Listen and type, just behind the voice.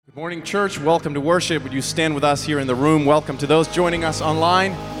Good morning, church. Welcome to worship. Would you stand with us here in the room? Welcome to those joining us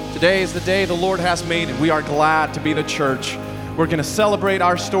online. Today is the day the Lord has made, and we are glad to be the church. We're going to celebrate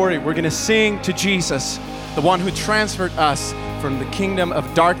our story. We're going to sing to Jesus, the one who transferred us from the kingdom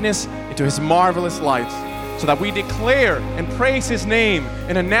of darkness into his marvelous light, so that we declare and praise his name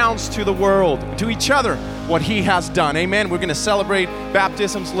and announce to the world, to each other, what he has done. Amen. We're going to celebrate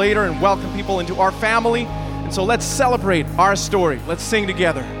baptisms later and welcome people into our family. And so let's celebrate our story. Let's sing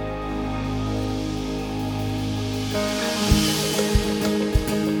together.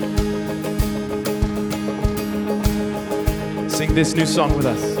 Sing this new song with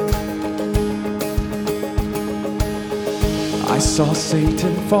us. I saw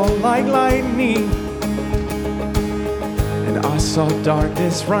Satan fall like lightning, and I saw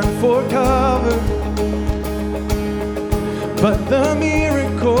darkness run for cover. But the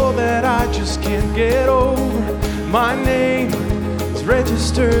miracle that I just can't get over, my name is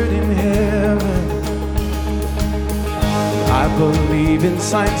registered in heaven. I believe in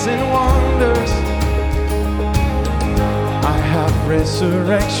signs and wonders. I have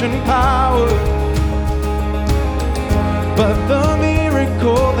resurrection power. But the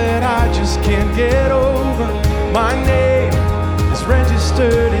miracle that I just can't get over, my name is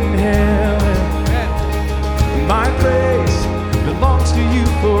registered in heaven. My praise belongs to you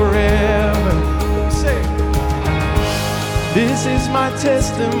forever. Say, this is my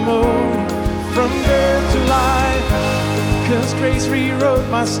testimony from death to life, 'cause grace rewrote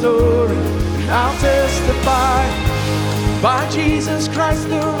my story, and I'll testify. By Jesus Christ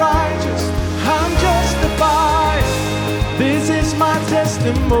the righteous, I'm justified. This is my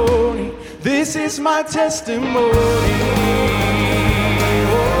testimony. This is my testimony.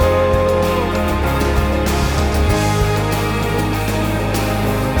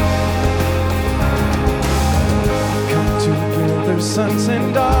 Come together, sons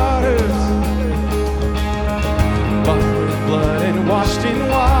and daughters, bought with blood and washed in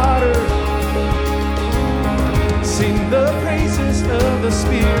water. Sing the praises of the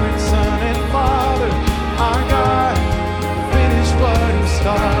Spirit, Son, and Father. Our God finished what he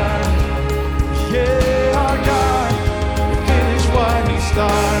started. Yeah, our God finished what he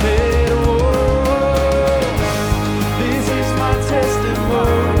started. Oh, this is my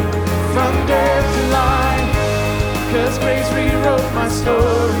testimony from death to life, 'cause grace rewrote my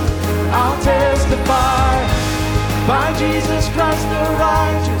story. I'll testify. By Jesus Christ the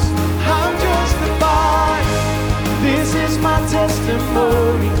righteous, I'm justified. This is my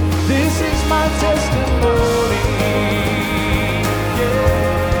testimony. This is my testimony. Yeah.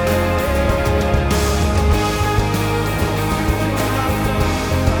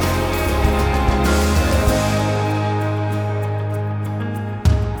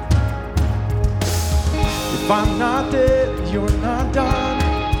 If I'm not dead, you're not done.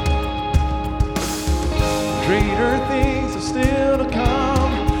 Greater things are still to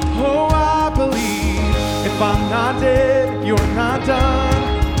come. Oh, I believe. If I'm not dead, you're not done.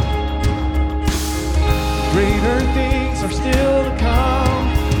 Greater things are still to come.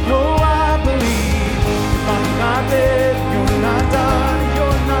 Oh, I believe. If I'm not dead, you're not done.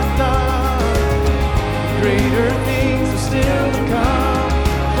 You're not done. Greater things are still to come.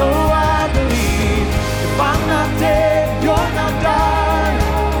 Oh, I believe. If I'm not dead, you're not done.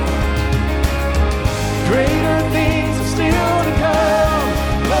 Greater things are still to come.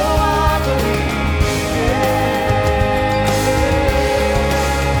 Oh, I believe.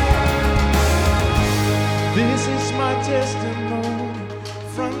 This is my testimony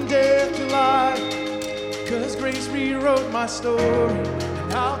from death to life, 'cause grace rewrote my story,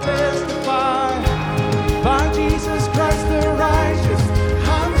 and I'll testify. By Jesus Christ the righteous,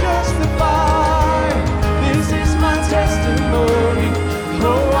 I'm justified. This is my testimony.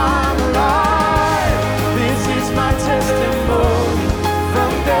 Oh, I'm alive. This is my testimony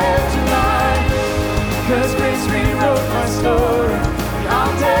from death to life, 'cause grace rewrote my story, and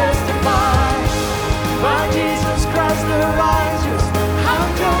I'll testify. By Jesus Christ the righteous, I'm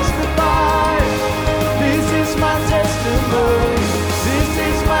justified. This is my testimony. This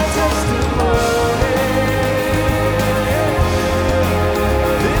is my testimony.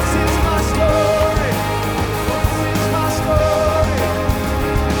 This is my story. This is my story.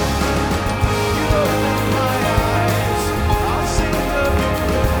 You open my eyes, I'll sing of your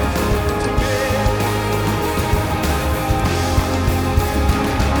goodness today.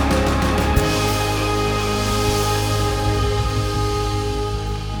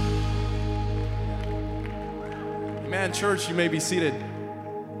 Church, you may be seated.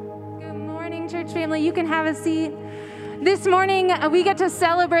 Good morning, church family. You can have a seat. This morning, we get to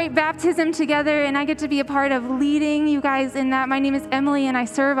celebrate baptism together, and I get to be a part of leading you guys in that. My name is Emily, and I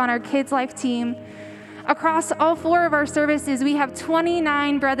serve on our Kids Life team. Across all 4 of our services, we have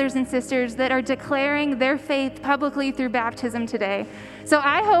 29 brothers and sisters that are declaring their faith publicly through baptism today. So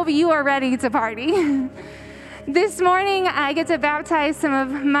I hope you are ready to party. This morning, I get to baptize some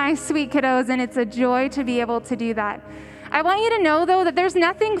of my sweet kiddos, and it's a joy to be able to do that. I want you to know, though, that there's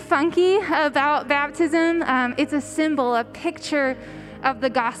nothing funky about baptism. It's a symbol, a picture of the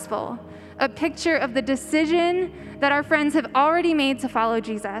gospel, a picture of the decision that our friends have already made to follow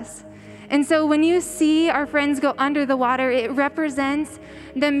Jesus. And so when you see our friends go under the water, it represents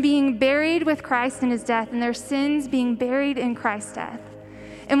them being buried with Christ in his death and their sins being buried in Christ's death.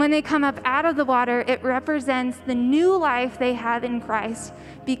 And when they come up out of the water, it represents the new life they have in Christ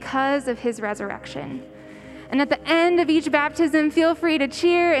because of his resurrection. And at the end of each baptism, feel free to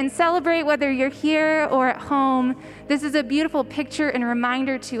cheer and celebrate whether you're here or at home. This is a beautiful picture and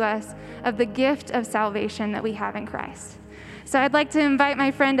reminder to us of the gift of salvation that we have in Christ. So I'd like to invite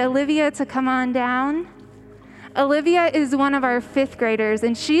my friend Olivia to come on down. Olivia is one of our 5th graders,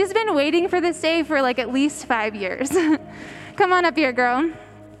 and she's been waiting for this day for like at least 5 years. Come on up here, girl.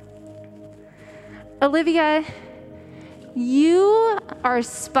 Olivia, you are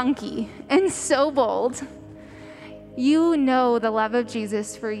spunky and so bold. You know the love of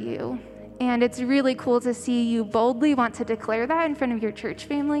Jesus for you, and it's really cool to see you boldly want to declare that in front of your church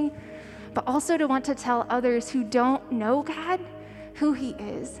family, but also to want to tell others who don't know God who he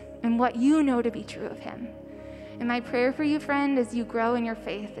is and what you know to be true of him. And my prayer for you, friend, as you grow in your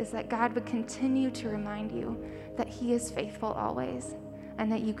faith is that God would continue to remind you that he is faithful always and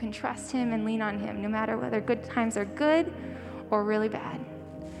that you can trust him and lean on him no matter whether good times are good or really bad.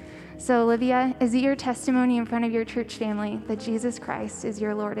 So, Olivia, is it your testimony in front of your church family that Jesus Christ is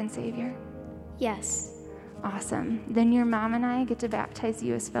your Lord and Savior? Yes. Awesome. Then your mom and I get to baptize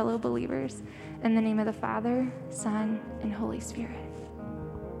you as fellow believers in the name of the Father, Son, and Holy Spirit.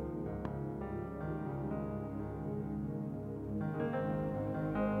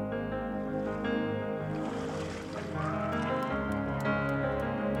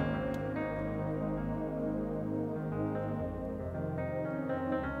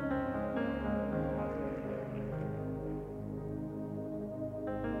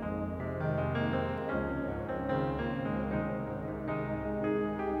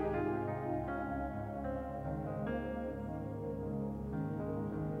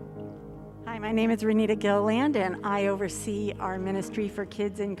 Hi, my name is Renita Gilliland, and I oversee our ministry for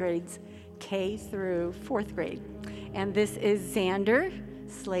kids in grades K through 4th grade. And this is Xander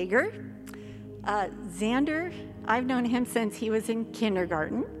Slager. Xander, I've known him since he was in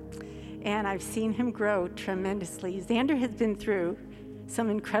kindergarten, and I've seen him grow tremendously. Xander has been through some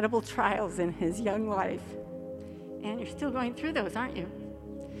incredible trials in his young life, and you're still going through those, aren't you?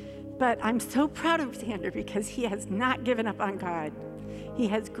 But I'm so proud of Xander because he has not given up on God. He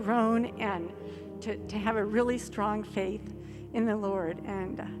has grown and to have a really strong faith in the Lord,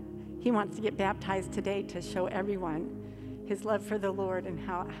 and he wants to get baptized today to show everyone his love for the Lord and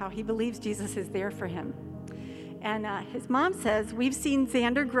how he believes Jesus is there for him. And his mom says, we've seen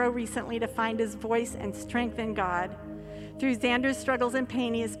Xander grow recently to find his voice and strength in God. Through Xander's struggles and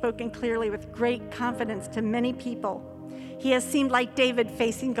pain, he has spoken clearly with great confidence to many people. He has seemed like David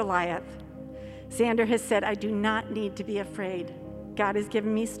facing Goliath. Xander has said, I do not need to be afraid. God has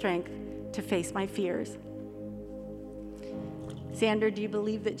given me strength to face my fears. Xander, do you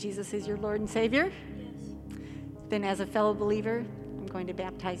believe that Jesus is your Lord and Savior? Yes. Then as a fellow believer, I'm going to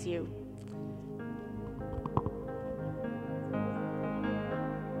baptize you.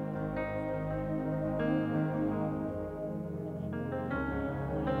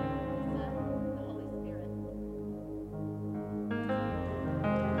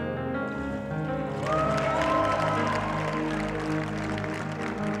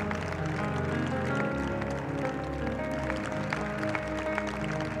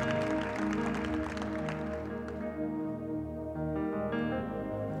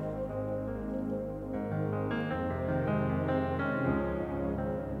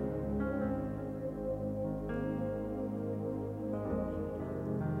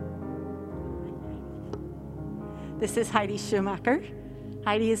 This is Heidi Schumacher.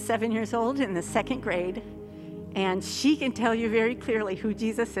 Heidi is 7 years old in the 2nd grade, and she can tell you very clearly who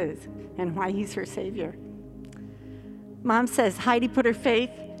Jesus is and why he's her Savior. Mom says Heidi put her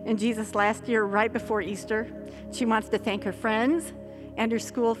faith in Jesus last year right before Easter. She wants to thank her friends and her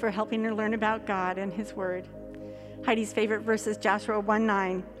school for helping her learn about God and his word. Heidi's favorite verse is Joshua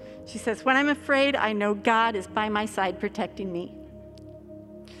 1:9. She says, when I'm afraid, I know God is by my side protecting me.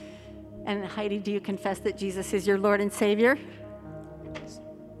 And Heidi, do you confess that Jesus is your Lord and Savior?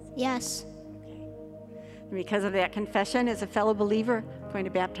 Yes. And because of that confession, as a fellow believer, I'm going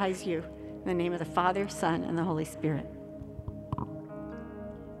to baptize you in the name of the Father, Son, and the Holy Spirit.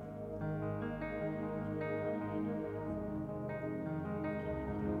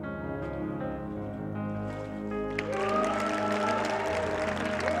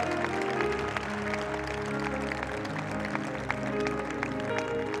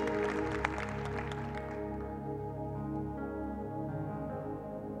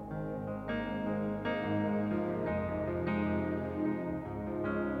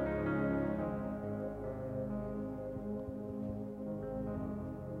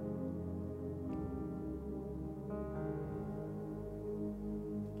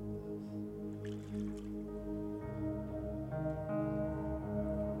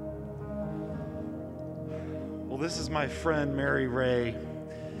 This is my friend Mary Ray,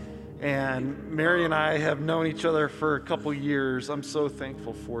 and Mary and I have known each other for a couple years. I'm so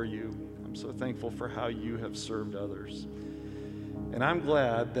thankful for you. I'm so thankful for how you have served others. And I'm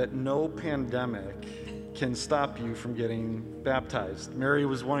glad that no pandemic can stop you from getting baptized. Mary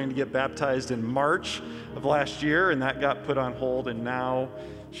was wanting to get baptized in March of last year, and that got put on hold, and now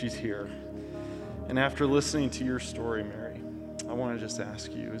she's here. And after listening to your story, Mary, I want to just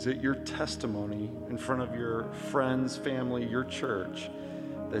ask you, is it your testimony in front of your friends, family, your church,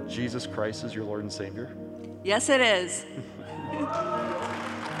 that Jesus Christ is your Lord and Savior? Yes, it is.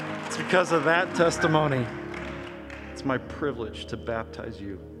 It's because of that testimony. It's my privilege to baptize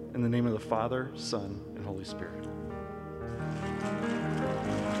you in the name of the Father, Son, and Holy Spirit.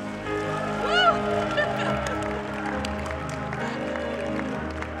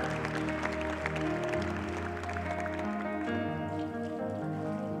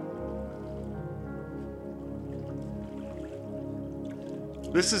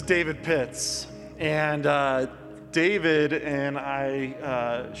 This is David Pitts, and David and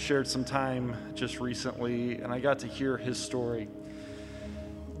I shared some time just recently, and I got to hear his story.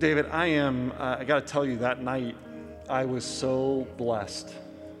 David, I got to tell you, that night, I was so blessed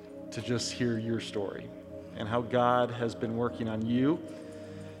to just hear your story and how God has been working on you,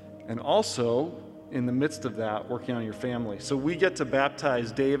 and also, in the midst of that, working on your family. So we get to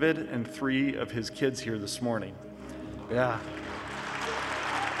baptize David and 3 of his kids here this morning. Yeah.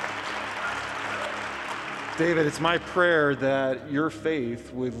 David, it's my prayer that your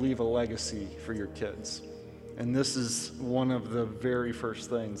faith would leave a legacy for your kids. And this is one of the very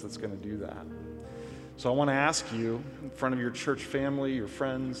first things that's going to do that. So I want to ask you, in front of your church family, your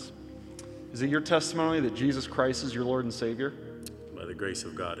friends, is it your testimony that Jesus Christ is your Lord and Savior? By the grace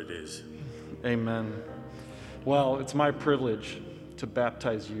of God, it is. Amen. Well, it's my privilege to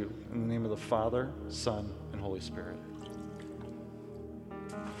baptize you in the name of the Father, Son, and Holy Spirit.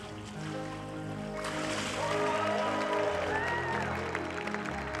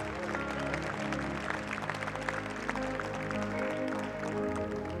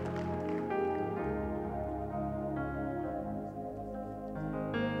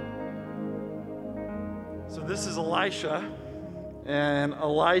 So this is Elisha, and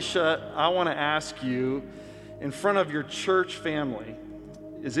Elisha, I want to ask you, in front of your church family,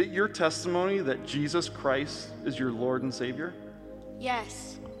 is it your testimony that Jesus Christ is your Lord and Savior?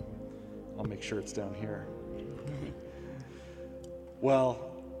 Yes. I'll make sure it's down here.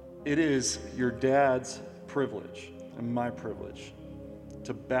 Well, it is your dad's privilege and my privilege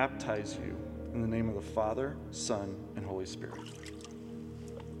to baptize you in the name of the Father, Son, and Holy Spirit.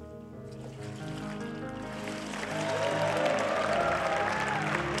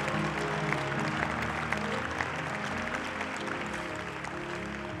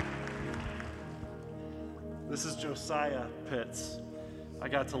 This is Josiah Pitts. I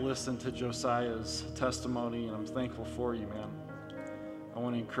got to listen to Josiah's testimony, and I'm thankful for you, man. I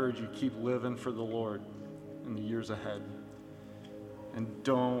want to encourage you, keep living for the Lord in the years ahead. And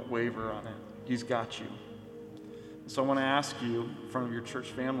don't waver on it. He's got you. So I want to ask you, in front of your church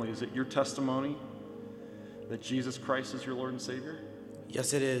family, is it your testimony that Jesus Christ is your Lord and Savior?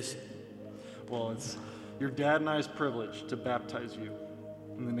 Yes, it is. Well, it's your dad and I's privilege to baptize you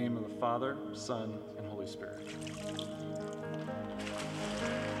in the name of the Father, Son, and Holy Spirit.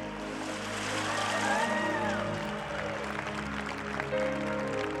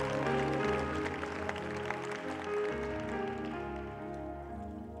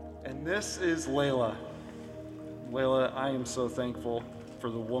 And this is Layla. Layla, I am so thankful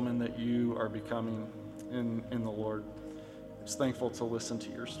for the woman that you are becoming in the Lord. I was thankful to listen to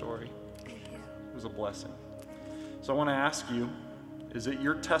your story. It was a blessing. So I want to ask you, is it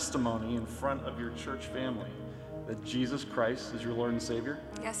your testimony in front of your church family that Jesus Christ is your Lord and Savior?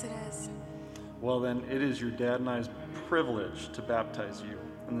 Yes, it is. Well, then it is your dad and I's privilege to baptize you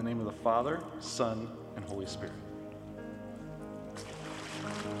in the name of the Father, Son, and Holy Spirit.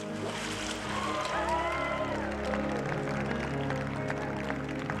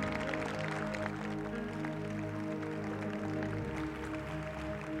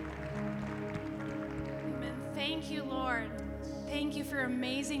 Amen. Thank you, Lord. Thank you for your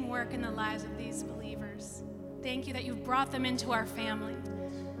amazing work in the lives of these believers. Thank you that you've brought them into our family.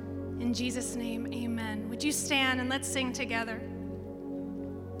 In Jesus' name, amen. Would you stand and let's sing together?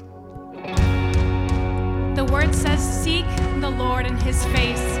 The word says, seek the Lord in his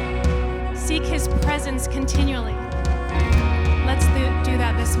face. Seek his presence continually. Let's do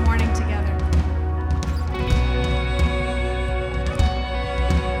that this morning together.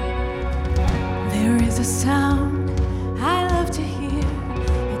 There is a sound I love to hear.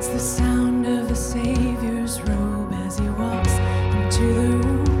 It's the sound of the Savior's robe as he walks into the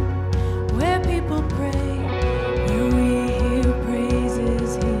room where people pray, where we hear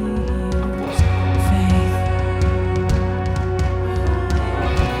praises, he hears faith.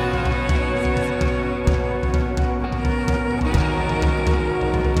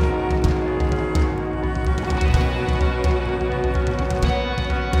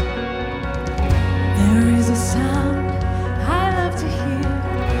 There is a sound I love to hear.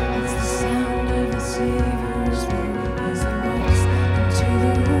 It's the sound of the Savior's robe as he walks into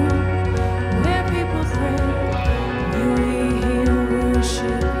the room where people pray, where we hear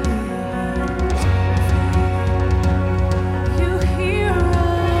worship, he hears faith. You hear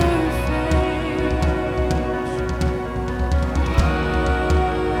our faith.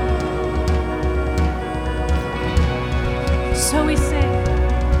 So we say,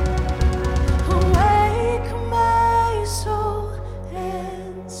 awake, my soul,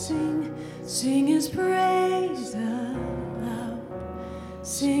 and sing, sing his praise aloud,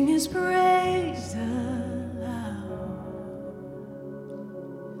 sing his praise aloud.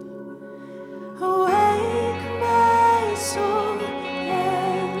 Awake, my soul,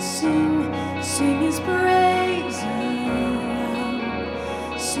 and sing, sing his praise aloud,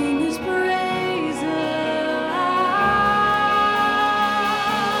 sing his praise aloud.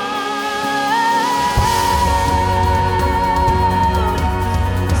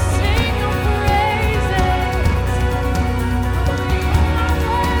 Sing your praises, my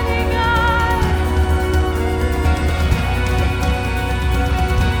worthy God.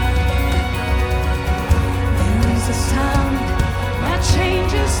 There is a sound that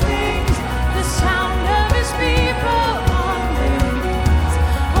changes things, the sound of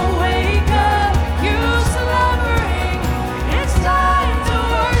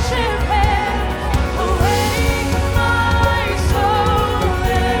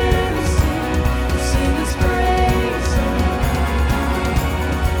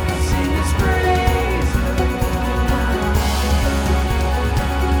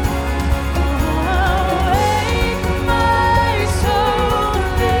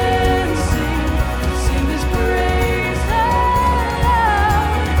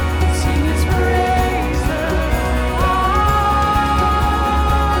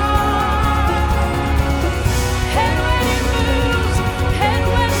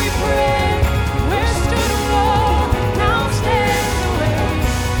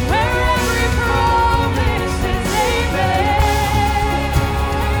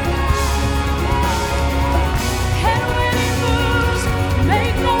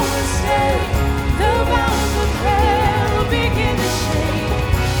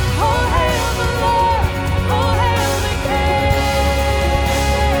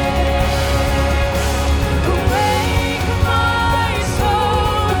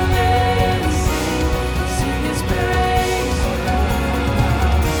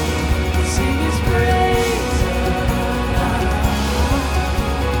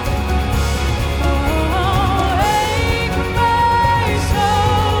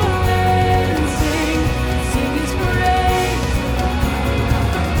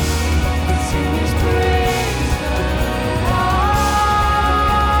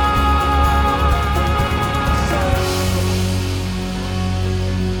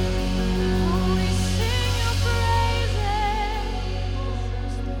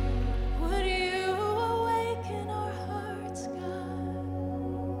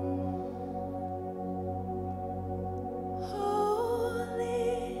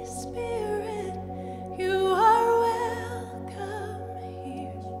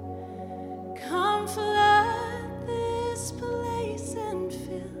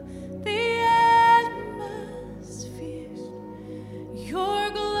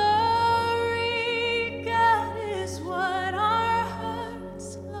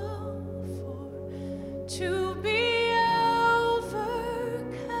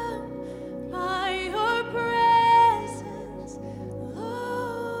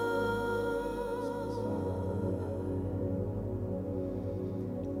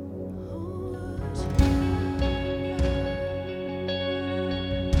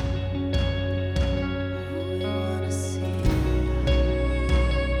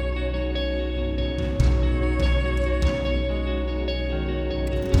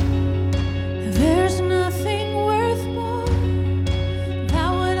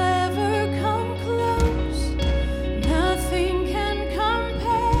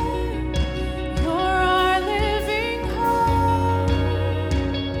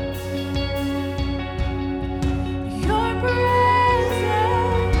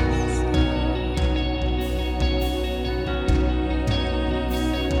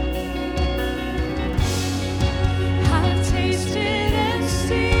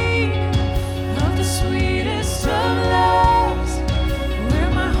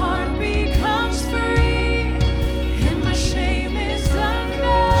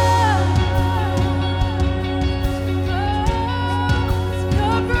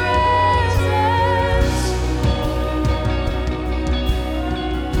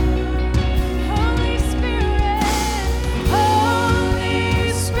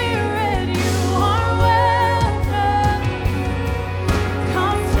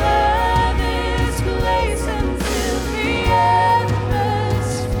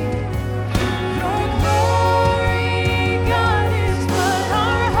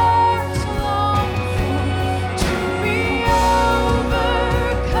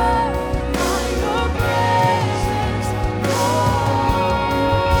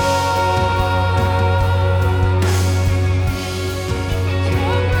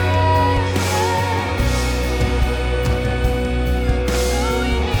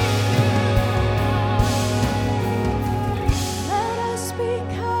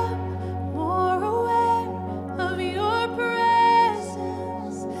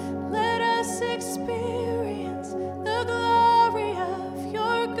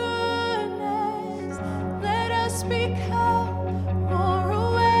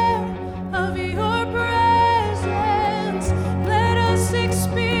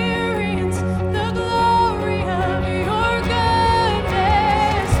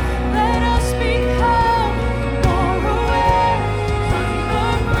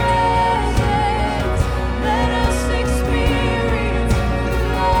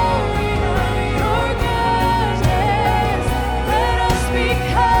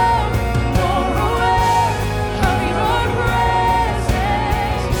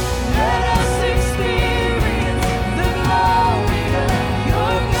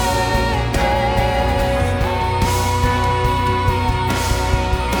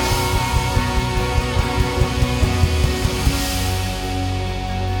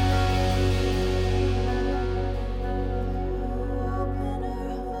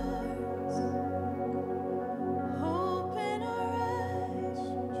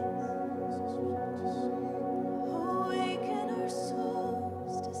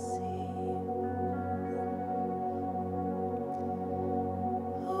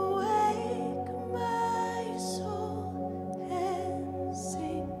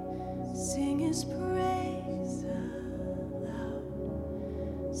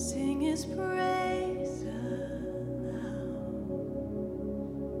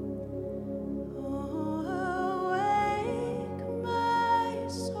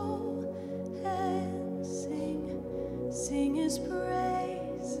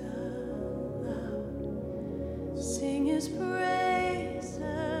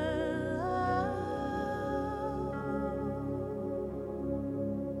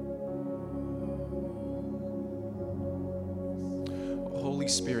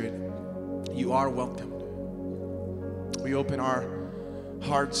Spirit, you are welcomed. We open our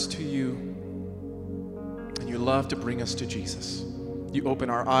hearts to you, and you love to bring us to Jesus. You open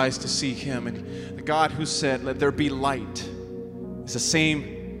our eyes to see him, and the God who said, "Let there be light," is the same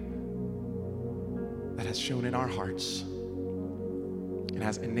that has shown in our hearts and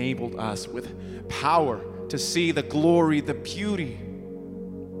has enabled us with power to see the glory, the beauty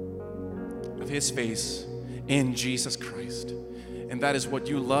of his face in Jesus Christ. And that is what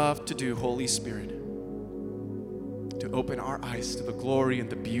you love to do, Holy Spirit, to open our eyes to the glory and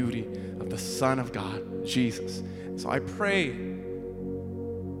the beauty of the Son of God, Jesus. So I pray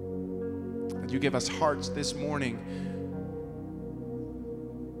that you give us hearts this morning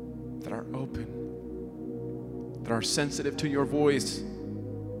that are open, that are sensitive to your voice,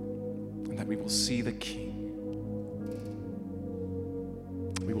 and that we will see the King.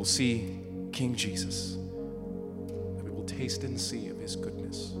 We will see King Jesus. That we will taste and see of his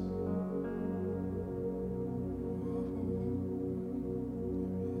goodness.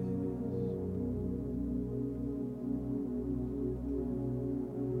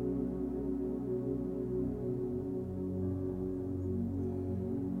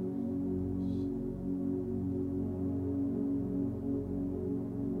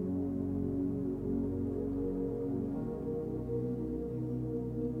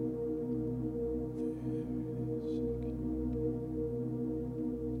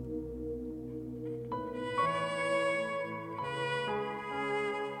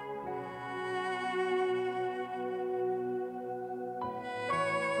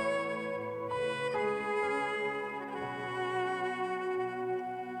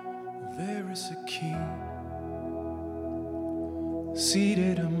 There is a King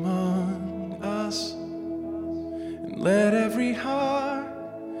seated among us, and let every heart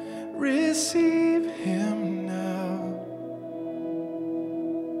receive him now.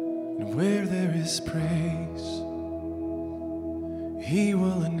 And where there is praise, he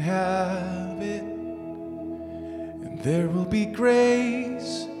will inhabit, and there will be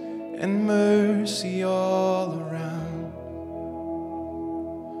grace and mercy all around.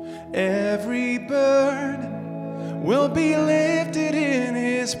 Every burden will be lifted in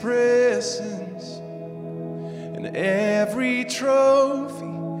his presence, and every trophy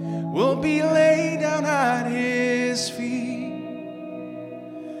will be laid down at his feet.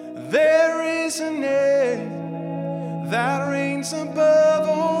 There is a name that reigns above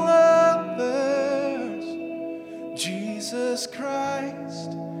all others, Jesus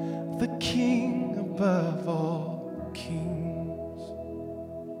Christ, the King above all kings.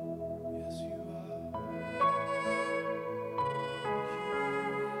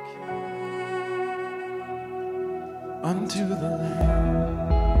 Unto the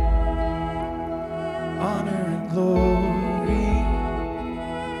Lamb, honor and glory,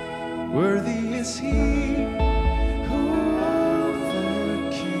 worthy is he who overcame,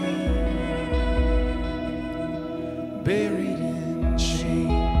 buried in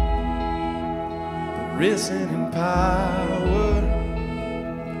shame, but risen in power.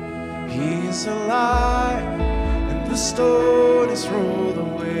 He is alive, and the stone is rolled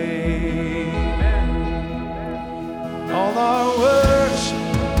away. All our worship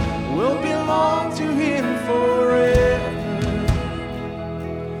will belong to him forever.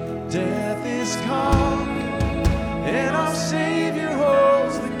 Death is conquered, and our Savior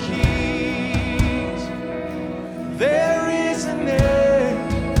holds the keys. There is a name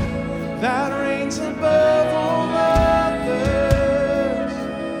that reigns above all others,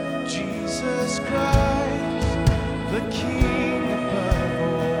 Jesus Christ, the King above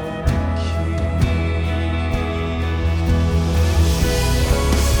all kings.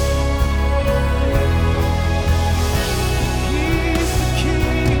 He's the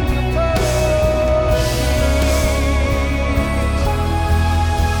King above all kings.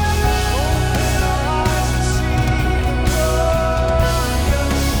 Open our eyes to see the glory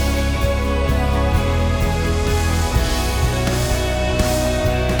of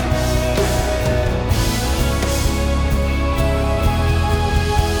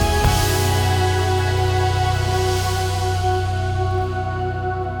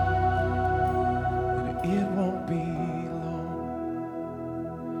and it won't be long.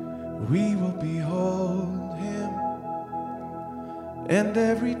 We will behold him, and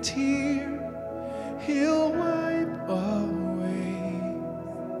every tear he'll wipe away,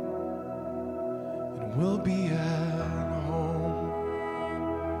 and we'll be at home.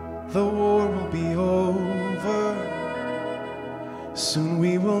 The war will be over. Soon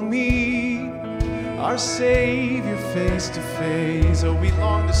we will meet our Savior face to face. Oh, we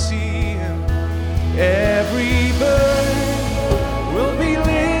long to see him. Every burden will be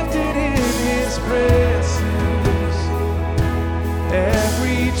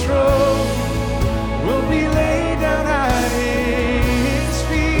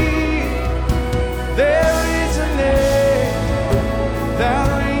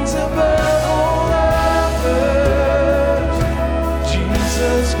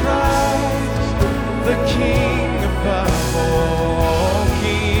Jesus Christ, the King above all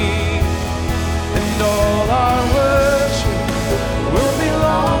kings, and all our worship will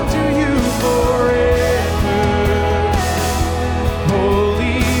belong to you forever.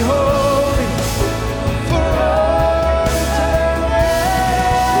 Holy, holy, for all eternity.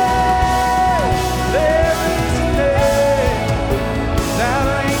 There is a name that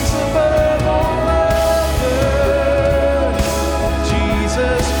ranks above all others.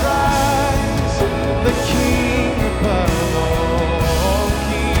 Jesus Christ, the King above all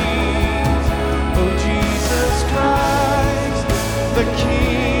kings. Oh, Jesus Christ, the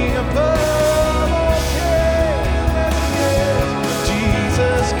King above all kings.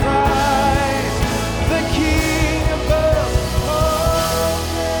 Jesus Christ, the King above all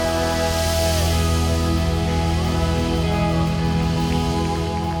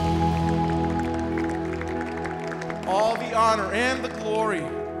kings. All the honor and the glory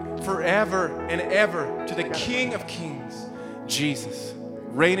forever and ever to the King of Kings, Jesus.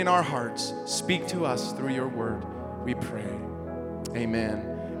 Reign in our hearts. Speak to us through your word, we pray. Amen.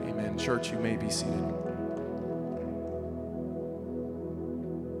 Amen. Church, you may be seated.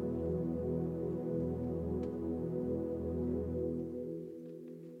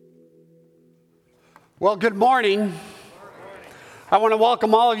 Well, good morning. I want to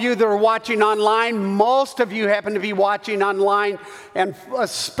welcome all of you that are watching online. Most of you happen to be watching online, and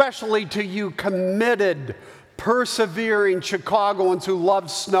especially to you committed, persevering Chicagoans who love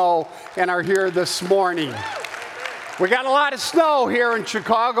snow and are here this morning. We got a lot of snow here in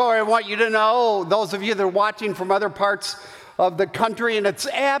Chicago. I want you to know, those of you that are watching from other parts of the country, and it's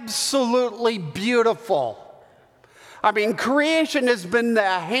absolutely beautiful. I mean, creation has been the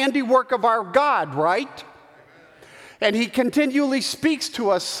handiwork of our God, right? And he continually speaks to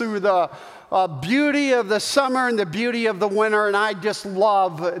us through the beauty of the summer and the beauty of the winter, and I just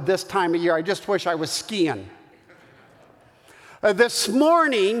love this time of year. I just wish I was skiing. This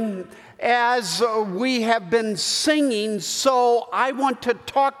morning, as we have been singing, so I want to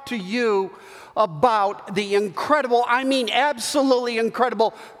talk to you about the incredible, I mean absolutely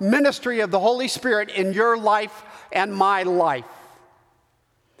incredible ministry of the Holy Spirit in your life and my life.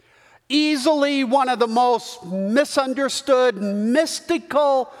 Easily one of the most misunderstood,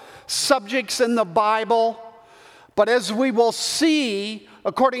 mystical subjects in the Bible. But as we will see,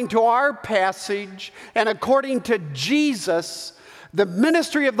 according to our passage and according to Jesus, the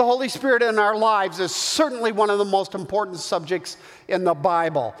ministry of the Holy Spirit in our lives is certainly one of the most important subjects in the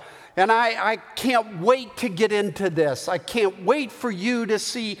Bible. And I can't wait to get into this. I can't wait for you to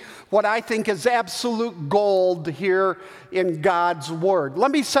see what I think is absolute gold here in God's Word.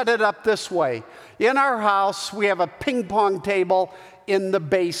 Let me set it up this way. In our house, we have a ping pong table in the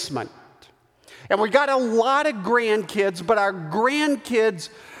basement. And we got a lot of grandkids, but our grandkids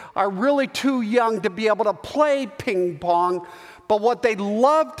are really too young to be able to play ping pong. But what they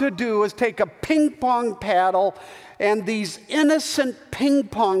love to do is take a ping pong paddle and these innocent ping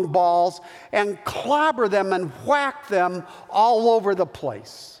pong balls and clobber them and whack them all over the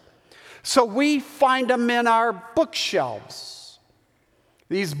place. So we find them in our bookshelves,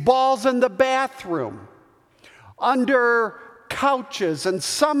 these balls in the bathroom, under couches, and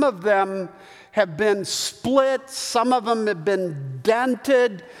some of them have been split, some of them have been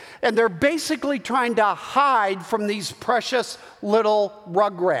dented, and they're basically trying to hide from these precious little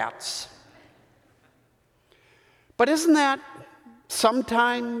rugrats. But isn't that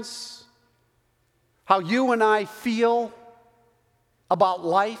sometimes how you and I feel about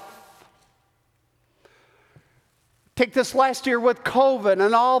life? Take this last year with COVID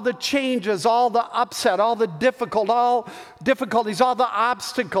and all the changes, all the upset, all the difficulties, all the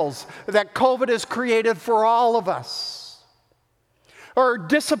obstacles that COVID has created for all of us. Or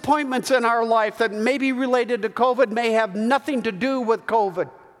disappointments in our life that may be related to COVID, may have nothing to do with COVID.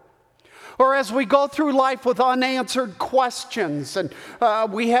 Or as we go through life with unanswered questions, and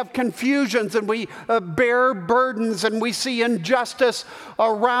we have confusions, and we bear burdens, and we see injustice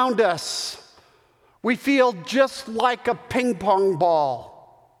around us, we feel just like a ping pong ball.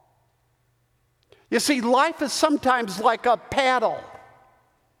 You see, life is sometimes like a paddle.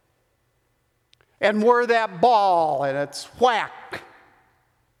 And we're that ball, and it's whack,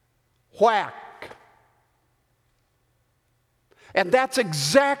 whack. And that's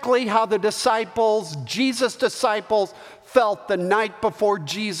exactly how the disciples, Jesus' disciples, felt the night before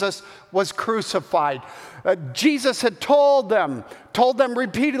Jesus was crucified. Jesus had told them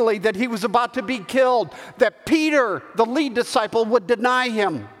repeatedly that he was about to be killed, that Peter, the lead disciple, would deny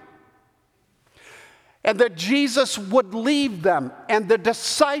him, and that Jesus would leave them. And the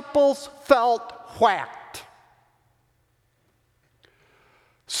disciples felt whacked.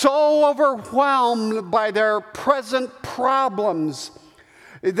 so overwhelmed by their present problems,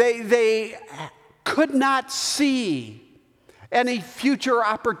 they could not see any future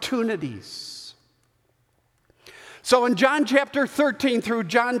opportunities. So in John chapter 13 through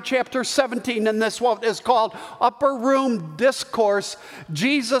John chapter 17, in this what is called Upper Room Discourse,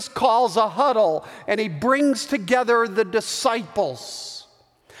 Jesus calls a huddle and he brings together the disciples.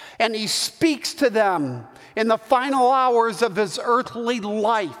 And he speaks to them in the final hours of his earthly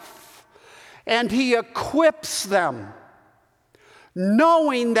life. And he equips them,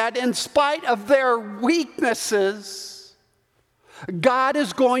 knowing that in spite of their weaknesses, God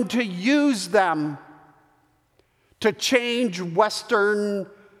is going to use them to change Western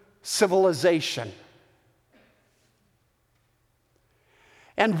civilization.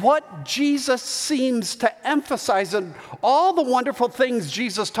 And what Jesus seems to emphasize, and all the wonderful things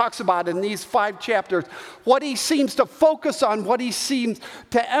Jesus talks about in these 5 chapters, what he seems to focus on, what he seems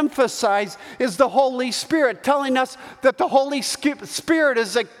to emphasize is the Holy Spirit, telling us that the Holy Spirit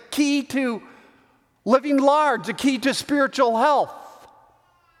is a key to living large, a key to spiritual health.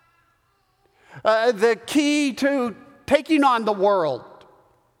 The key to taking on the world,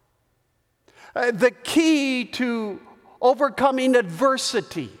 the key to overcoming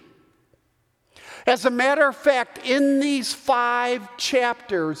adversity. As a matter of fact, in these 5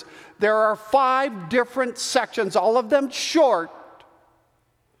 chapters, there are 5 different sections, all of them short,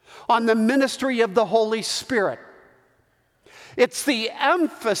 on the ministry of the Holy Spirit. It's the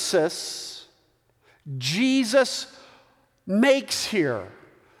emphasis Jesus makes here.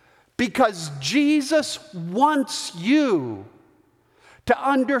 Because Jesus wants you to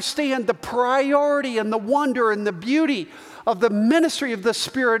understand the priority and the wonder and the beauty of the ministry of the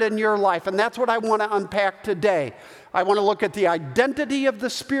Spirit in your life. And that's what I want to unpack today. I want to look at the identity of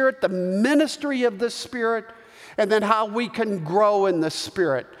the Spirit, the ministry of the Spirit, and then how we can grow in the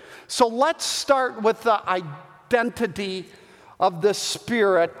Spirit. So let's start with the identity of the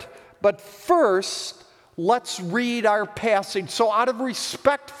Spirit. But first, let's read our passage. So out of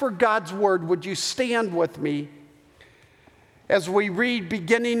respect for God's word, would you stand with me as we read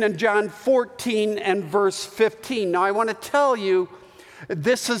beginning in John 14 and verse 15. Now I want to tell you,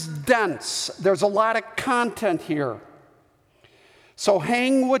 this is dense. There's a lot of content here. So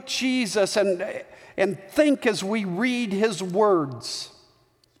hang with Jesus and think as we read his words.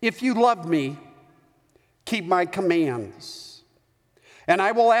 If you love me, keep my commands. And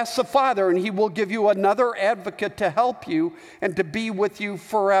I will ask the Father, and he will give you another advocate to help you and to be with you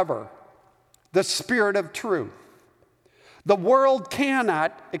forever, the Spirit of truth. The world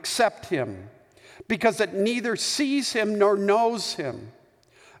cannot accept him because it neither sees him nor knows him.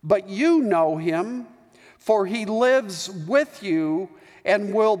 But you know him, for he lives with you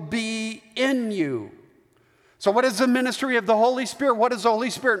and will be in you. So what is the ministry of the Holy Spirit? What does the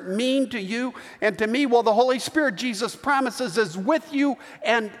Holy Spirit mean to you and to me? Well, the Holy Spirit, Jesus promises, is with you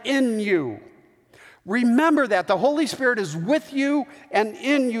and in you. Remember that. The Holy Spirit is with you and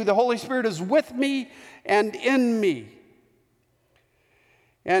in you. The Holy Spirit is with me and in me.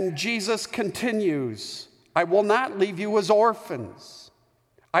 And Jesus continues, I will not leave you as orphans.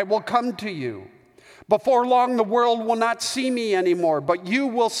 I will come to you. Before long, the world will not see me anymore, but you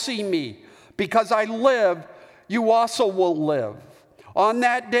will see me. Because I live, you also will live. On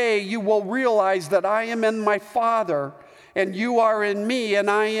that day, you will realize that I am in my Father, and you are in me, and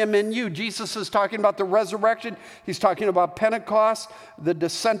I am in you. Jesus is talking about the resurrection. He's talking about Pentecost, the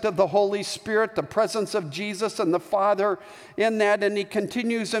descent of the Holy Spirit, the presence of Jesus and the Father in that. And he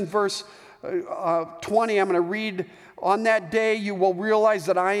continues in verse 20. I'm going to read, on that day, you will realize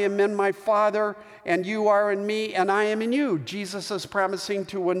that I am in my Father, and you are in me, and I am in you. Jesus is promising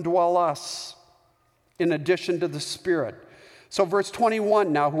to indwell us in addition to the Spirit. So verse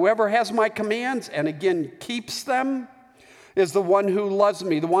 21, now whoever has my commands and again keeps them is the one who loves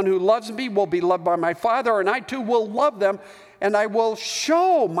me. The one who loves me will be loved by my Father, and I too will love them, and I will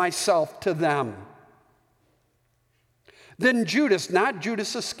show myself to them. Then Judas, not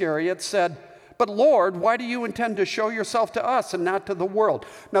Judas Iscariot, said, but Lord, why do you intend to show yourself to us and not to the world?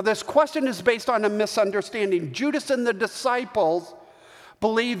 Now this question is based on a misunderstanding. Judas and the disciples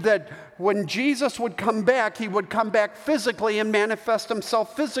believed that when Jesus would come back, he would come back physically and manifest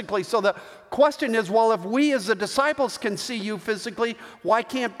himself physically. So the question is, well, if we as the disciples can see you physically, why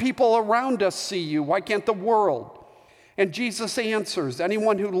can't people around us see you? Why can't the world? And Jesus answers,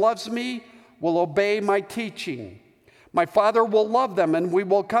 anyone who loves me will obey my teaching. My Father will love them, and we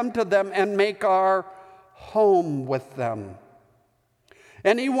will come to them and make our home with them.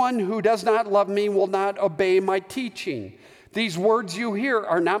 Anyone who does not love me will not obey my teaching. These words you hear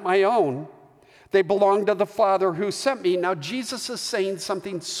are not my own. They belong to the Father who sent me. Now, Jesus is saying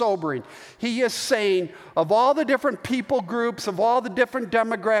something sobering. He is saying, of all the different people groups, of all the different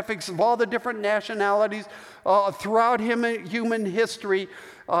demographics, of all the different nationalities throughout human history,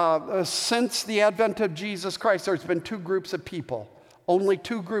 since the advent of Jesus Christ, there's been two groups of people. Only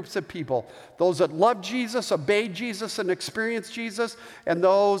two groups of people. Those that love Jesus, obey Jesus, and experience Jesus, and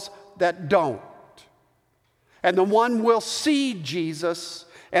those that don't. And the one will see Jesus,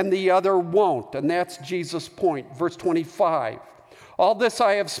 and the other won't. And that's Jesus' point. Verse 25. All this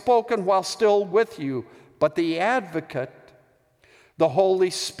I have spoken while still with you, but the advocate, the Holy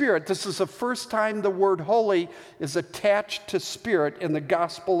Spirit. This is the first time the word holy is attached to Spirit in the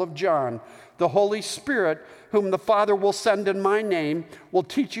Gospel of John. The Holy Spirit, whom the Father will send in my name, will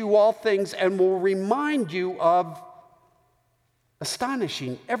teach you all things and will remind you of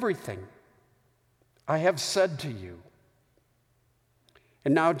astonishing everything I have said to you.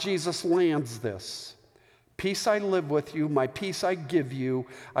 And now Jesus lands this. Peace I live with you, my peace I give you.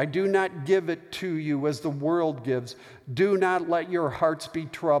 I do not give it to you as the world gives. Do not let your hearts be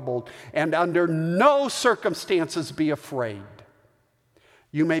troubled, and under no circumstances be afraid.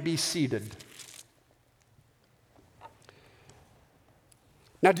 You may be seated.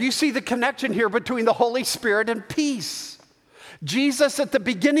 Now, do you see the connection here between the Holy Spirit and peace? Jesus, at the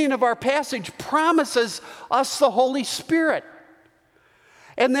beginning of our passage, promises us the Holy Spirit.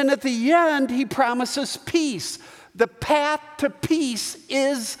 And then at the end, he promises peace. The path to peace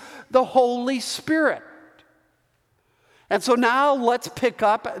is the Holy Spirit. And so now let's pick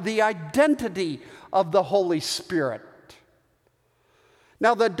up the identity of the Holy Spirit.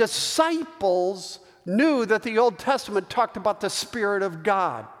 Now, the disciples knew that the Old Testament talked about the Spirit of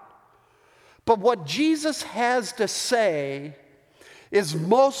God. But what Jesus has to say is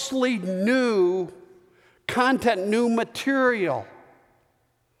mostly new content, new material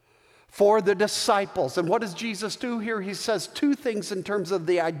for the disciples. And what does Jesus do here? He says two things in terms of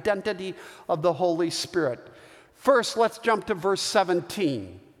the identity of the Holy Spirit. First, let's jump to verse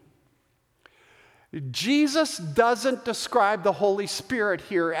 17. Jesus doesn't describe the Holy Spirit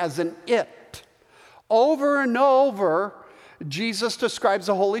here as an it. Over and over, Jesus describes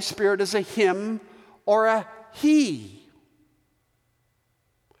the Holy Spirit as a him or a he.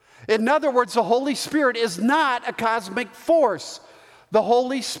 In other words, the Holy Spirit is not a cosmic force. The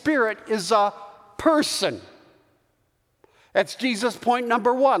Holy Spirit is a person. That's Jesus' point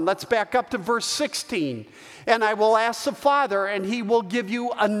number one. Let's back up to verse 16. And I will ask the Father, and he will give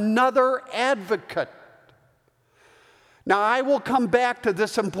you another advocate. Now, I will come back to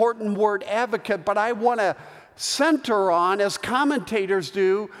this important word advocate, but I want to center on, as commentators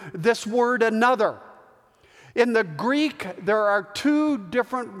do, this word another. In the Greek, there are two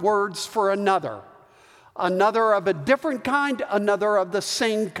different words for another. Another of a different kind, another of the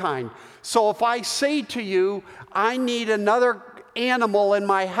same kind. So if I say to you, I need another animal in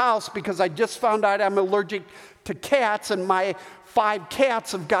my house because I just found out I'm allergic to cats and my 5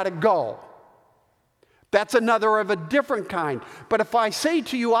 cats have got to go. That's another of a different kind. But if I say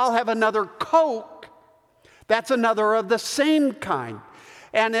to you, I'll have another Coke, that's another of the same kind.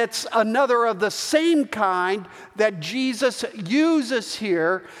 And it's another of the same kind that Jesus uses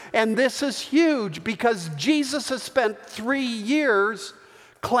here. And this is huge because Jesus has spent 3 years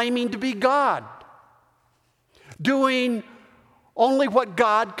claiming to be God, doing only what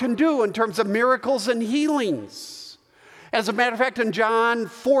God can do in terms of miracles and healings. As a matter of fact, in John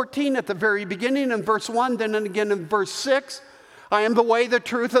 14, at the very beginning, in verse 1, then and again in verse 6, I am the way, the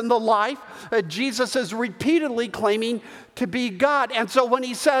truth, and the life. Jesus is repeatedly claiming to be God. And so when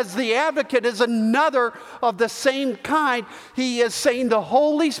he says the advocate is another of the same kind, he is saying the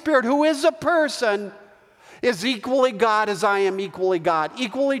Holy Spirit, who is a person, is equally God as I am equally God,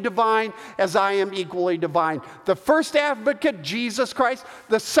 equally divine as I am equally divine. The first advocate, Jesus Christ.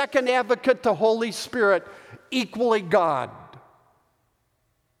 The second advocate, the Holy Spirit, equally God.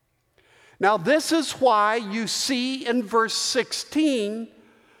 Now, this is why you see in verse 16,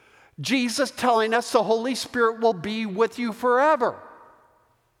 Jesus telling us the Holy Spirit will be with you forever.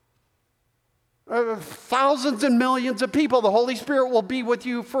 Thousands and millions of people, the Holy Spirit will be with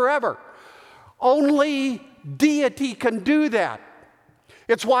you forever. Only deity can do that.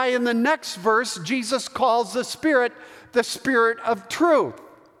 It's why in the next verse, Jesus calls the Spirit of truth.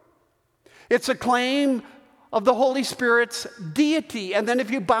 It's a claim of the Holy Spirit's deity. And then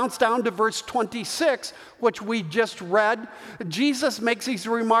if you bounce down to verse 26, which we just read, Jesus makes these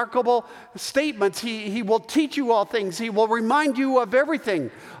remarkable statements. He will teach you all things. He will remind you of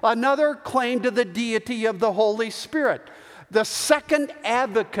everything. Another claim to the deity of the Holy Spirit. The second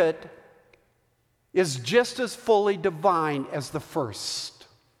advocate is just as fully divine as the first.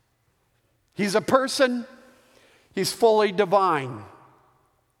 He's a person. He's fully divine.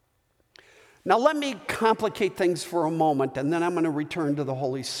 Now let me complicate things for a moment, and then I'm going to return to the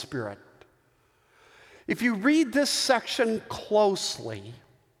Holy Spirit. If you read this section closely,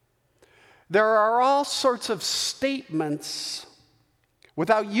 there are all sorts of statements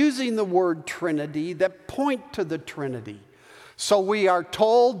without using the word Trinity that point to the Trinity. So we are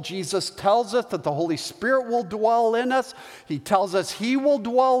told, Jesus tells us that the Holy Spirit will dwell in us. He tells us He will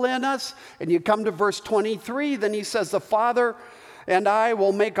dwell in us. And you come to verse 23, then He says, the Father and I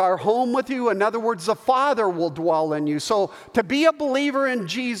will make our home with you. In other words, the Father will dwell in you. So to be a believer in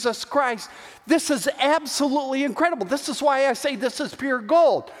Jesus Christ, this is absolutely incredible. This is why I say this is pure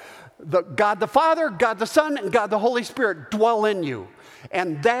gold. God the Father, God the Son, and God the Holy Spirit dwell in you.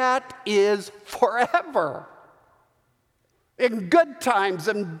 And that is forever. In good times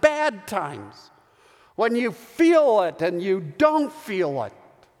and bad times, when you feel it and you don't feel it.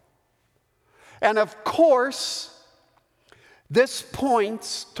 And of course, this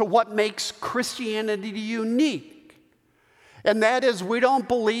points to what makes Christianity unique. And that is, we don't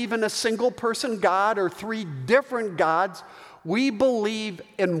believe in a single person God or three different gods. We believe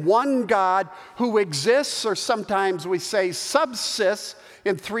in one God who exists, or sometimes we say subsists,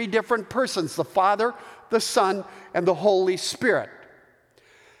 in three different persons: the Father, the Son, and the Holy Spirit.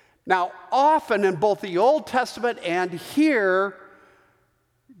 Now, often in both the Old Testament and here,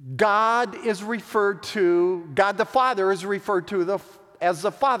 God is referred to, God the Father is referred to as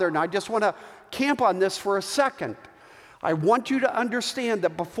the Father. Now, I just want to camp on this for a second. I want you to understand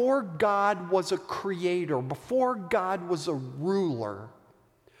that before God was a creator, before God was a ruler,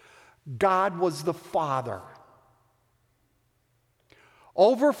 God was the Father,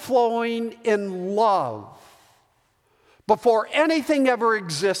 overflowing in love. Before anything ever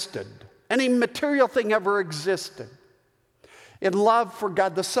existed, any material thing ever existed, in love for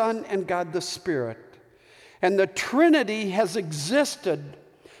God the Son and God the Spirit. And the Trinity has existed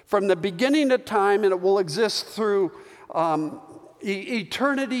from the beginning of time, and it will exist through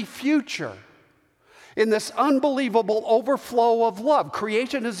eternity future, in this unbelievable overflow of love.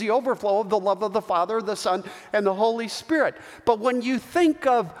 Creation is the overflow of the love of the Father, the Son, and the Holy Spirit. But when you think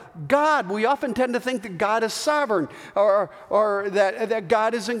of God, we often tend to think that God is sovereign, or that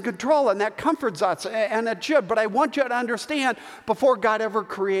God is in control, and that comforts us, and it should. But I want you to understand, before God ever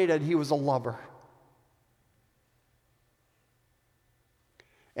created, He was a lover.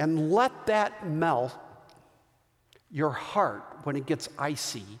 And let that melt your heart when it gets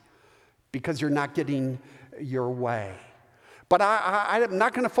icy, because you're not getting your way. But I'm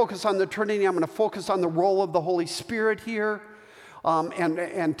not going to focus on the Trinity. I'm going to focus on the role of the Holy Spirit here.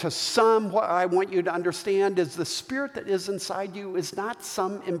 And to some, what I want you to understand is the Spirit that is inside you is not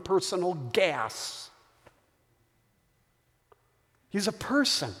some impersonal gas. He's a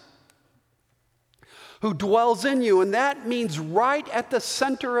person who dwells in you, and that means right at the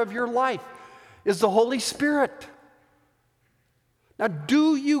center of your life is the Holy Spirit. Now,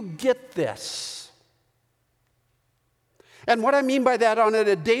 do you get this? And what I mean by that, on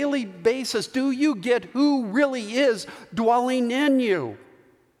a daily basis, do you get who really is dwelling in you?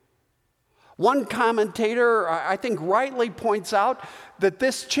 One commentator, I think rightly, points out that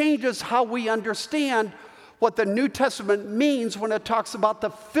this changes how we understand what the New Testament means when it talks about the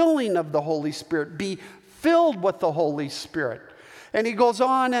filling of the Holy Spirit. Be filled with the Holy Spirit. And he goes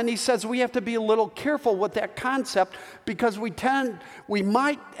on and he says we have to be a little careful with that concept, because we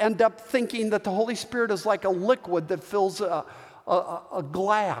might end up thinking that the Holy Spirit is like a liquid that fills a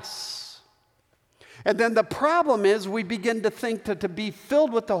glass. And then the problem is we begin to think that to be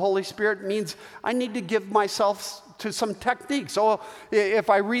filled with the Holy Spirit means I need to give myself to some technique. So if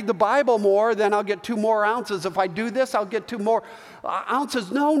I read the Bible more, then I'll get 2 more ounces. If I do this, I'll get 2 more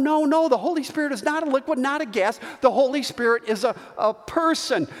ounces. No. The Holy Spirit is not a liquid, not a gas. The Holy Spirit is a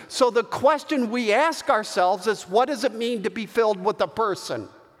person. So the question we ask ourselves is, what does it mean to be filled with a person?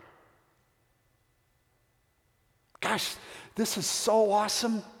 Gosh, this is so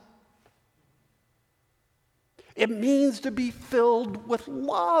awesome. It means to be filled with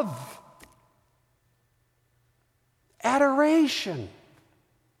love, adoration,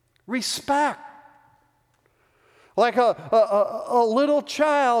 respect. Like a little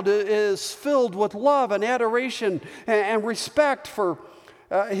child is filled with love and adoration and respect for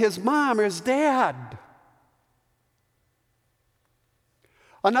his mom or his dad.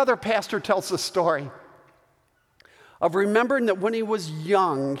 Another pastor tells the story of remembering that when he was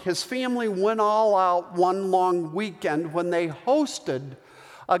young, his family went all out one long weekend when they hosted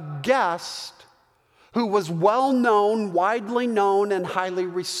a guest who was well known, widely known, and highly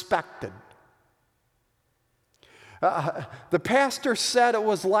respected. The pastor said it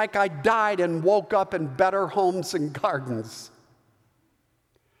was like I died and woke up in better homes and gardens.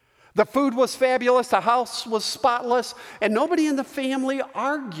 The food was fabulous, the house was spotless, and nobody in the family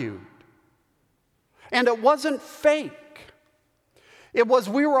argued. And it wasn't fake. It was,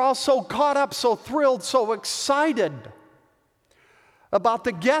 we were all so caught up, so thrilled, so excited about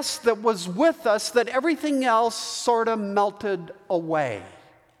the guest that was with us that everything else sort of melted away.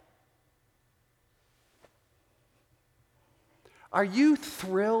 Are you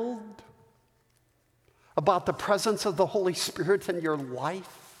thrilled about the presence of the Holy Spirit in your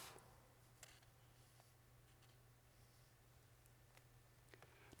life?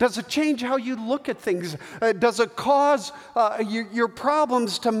 Does it change how you look at things? Does it cause your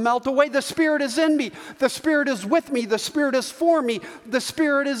problems to melt away? The Spirit is in me. The Spirit is with me. The Spirit is for me. The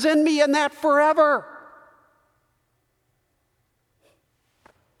Spirit is in me, and that forever.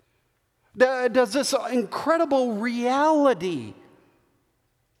 Does this incredible reality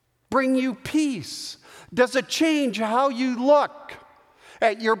bring you peace? Does it change how you look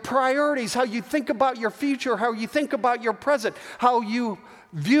at your priorities, how you think about your future, how you think about your present, how you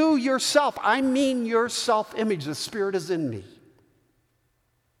view yourself? I mean your self-image. The Spirit is in me.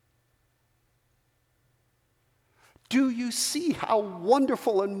 Do you see how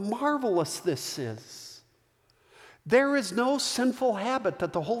wonderful and marvelous this is? There is no sinful habit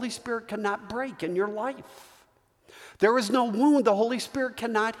that the Holy Spirit cannot break in your life. There is no wound the Holy Spirit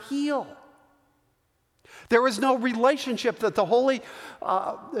cannot heal. There is no relationship that the Holy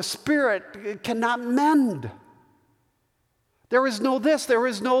Spirit cannot mend. There is no this, there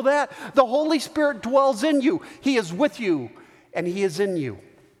is no that. The Holy Spirit dwells in you. He is with you, and He is in you.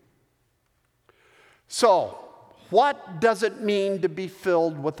 So, what does it mean to be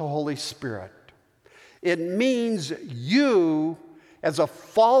filled with the Holy Spirit? It means you, as a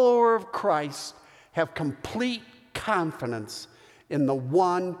follower of Christ, have complete confidence in the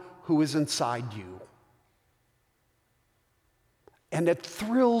one who is inside you. And it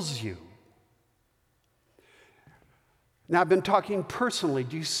thrills you. Now, I've been talking personally.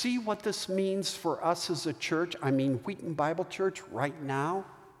 Do you see what this means for us as a church? I mean, Wheaton Bible Church right now.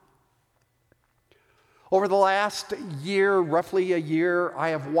 Over the last year, roughly a year, I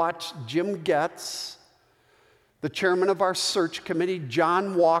have watched Jim Getz, the chairman of our search committee,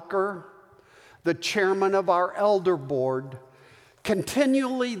 John Walker, the chairman of our elder board,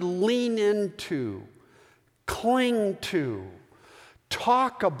 continually lean into, cling to,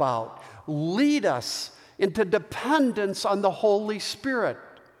 talk about, lead us into dependence on the Holy Spirit.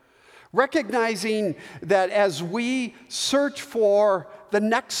 Recognizing that as we search for the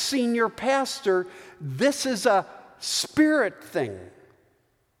next senior pastor, this is a spirit thing.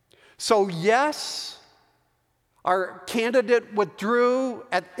 So yes, our candidate withdrew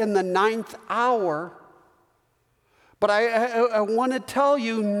in the 9th hour, but I want to tell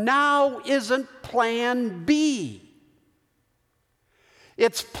you, now isn't plan B.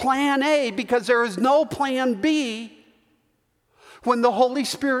 It's plan A, because there is no plan B when the Holy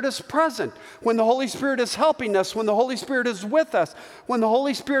Spirit is present, when the Holy Spirit is helping us, when the Holy Spirit is with us, when the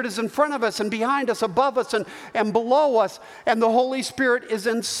Holy Spirit is in front of us and behind us, above us and below us, and the Holy Spirit is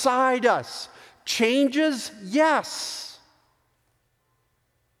inside us. Changes? Yes.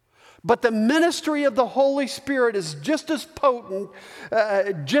 But the ministry of the Holy Spirit is just as potent,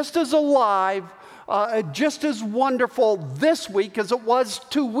 just as alive, just as wonderful this week as it was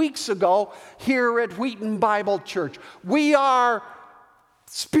 2 weeks ago here at Wheaton Bible Church. We are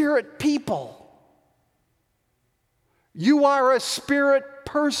spirit people. You are a spirit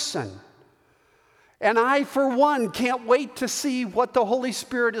person. And I, for one, can't wait to see what the Holy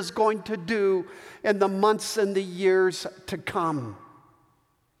Spirit is going to do in the months and the years to come.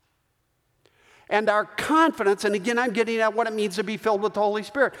 And our confidence, and again, I'm getting at what it means to be filled with the Holy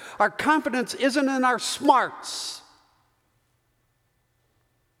Spirit. Our confidence isn't in our smarts.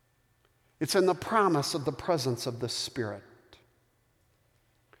 It's in the promise of the presence of the Spirit.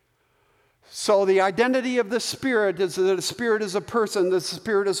 So the identity of the Spirit is that the Spirit is a person, the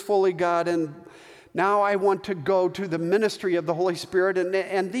Spirit is fully God. And now I want to go to the ministry of the Holy Spirit.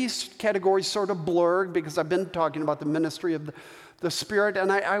 And these categories sort of blurred because I've been talking about the ministry of the Spirit. And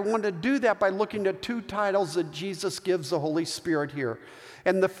I want to do that by looking at 2 titles that Jesus gives the Holy Spirit here.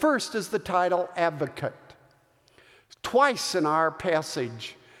 And the first is the title Advocate. Twice in our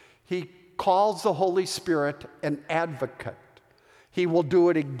passage, He calls the Holy Spirit an advocate. He will do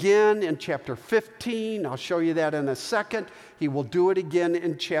it again in chapter 15. I'll show you that in a second. He will do it again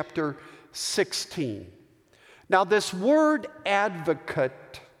in chapter 16. Now, this word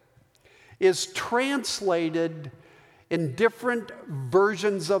advocate is translated in different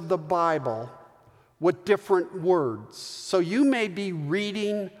versions of the Bible with different words. So you may be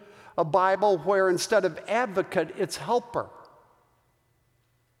reading a Bible where instead of advocate, it's helper,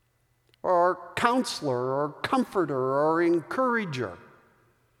 or counselor, or comforter, or encourager.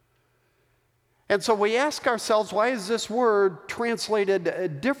 And so we ask ourselves, why is this word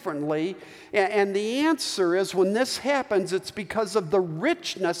translated differently? And the answer is, when this happens, it's because of the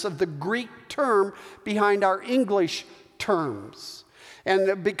richness of the Greek term behind our English terms.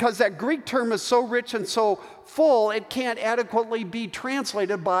 And because that Greek term is so rich and so full, it can't adequately be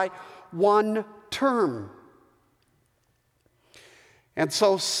translated by one term. And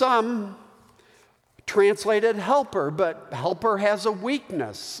so some translated helper, but helper has a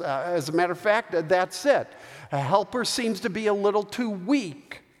weakness. As a matter of fact, that's it. A helper seems to be a little too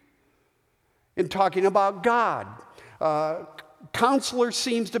weak in talking about God. Counselor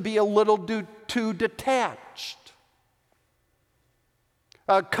seems to be a little too detached.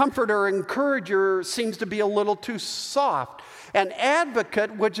 Comforter, encourager seems to be a little too soft. An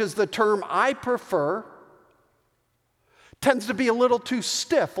advocate, which is the term I prefer, tends to be a little too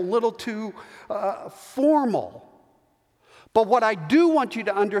stiff, a little too formal. But what I do want you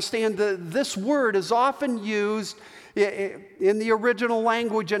to understand, that this word is often used in the original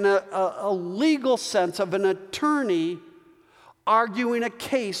language in a legal sense of an attorney arguing a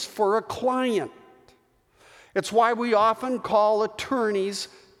case for a client. It's why we often call attorneys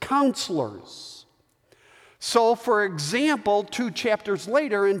counselors. So, for example, 2 chapters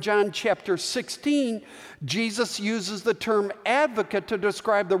later in John chapter 16, Jesus uses the term advocate to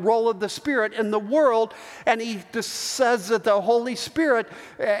describe the role of the Spirit in the world, and he says that the Holy Spirit,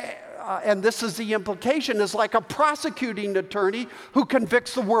 and this is the implication, is like a prosecuting attorney who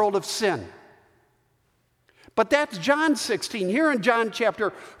convicts the world of sin. But that's John 16. Here in John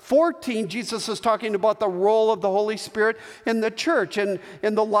chapter 14, Jesus is talking about the role of the Holy Spirit in the church and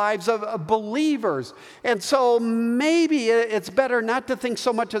in the lives of believers. And so maybe it's better not to think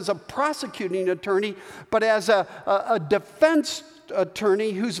so much as a prosecuting attorney, but as a defense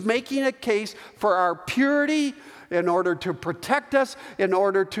attorney who's making a case for our purity in order to protect us, in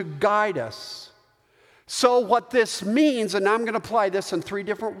order to guide us. So what this means, and I'm going to apply this in 3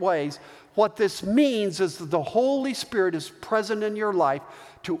 different ways. What this means is that the Holy Spirit is present in your life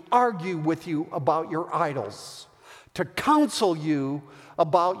to argue with you about your idols, to counsel you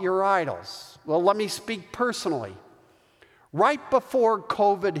about your idols. Well, let me speak personally. Right before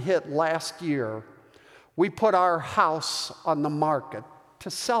COVID hit last year, we put our house on the market to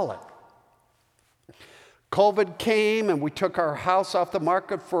sell it. COVID came and we took our house off the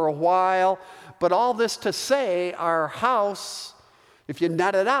market for a while, but all this to say, our house, if you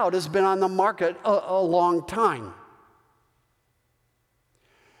net it out, has been on the market a long time.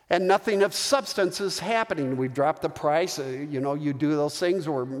 And nothing of substance is happening. We've dropped the price. You do those things.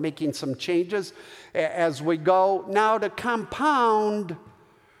 We're making some changes as we go. Now, to compound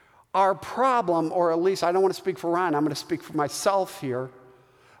our problem, or at least I don't want to speak for Ron, I'm going to speak for myself here.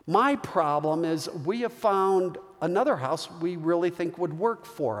 My problem is we have found another house we really think would work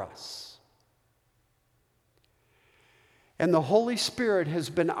for us. And the Holy Spirit has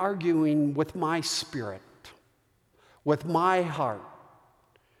been arguing with my spirit, with my heart.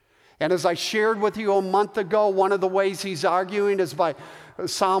 And as I shared with you a month ago, one of the ways he's arguing is by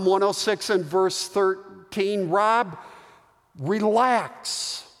Psalm 106 and verse 13. Rob,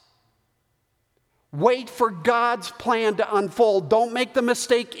 relax. Wait for God's plan to unfold. Don't make the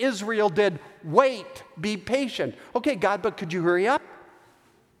mistake Israel did. Wait, be patient. Okay, God, but could you hurry up?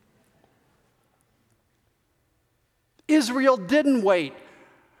 Israel didn't wait.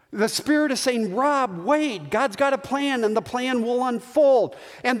 The Spirit is saying, Rob, wait. God's got a plan, and the plan will unfold.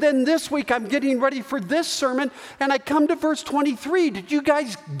 And then this week, I'm getting ready for this sermon, and I come to verse 23. Did you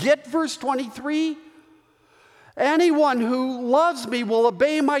guys get verse 23? Anyone who loves me will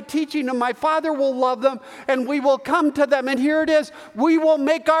obey my teaching, and my Father will love them, and we will come to them. And here it is. We will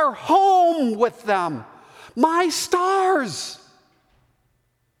make our home with them. My stars.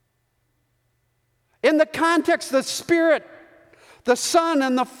 In the context, the Spirit, the Son,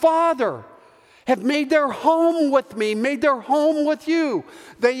 and the Father have made their home with me, made their home with you.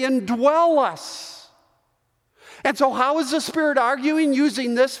 They indwell us. And so how is the Spirit arguing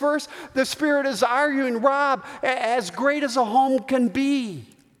using this verse? The Spirit is arguing, Rob, as great as a home can be.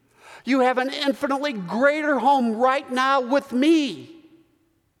 You have an infinitely greater home right now with me.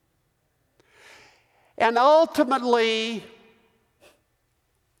 And ultimately,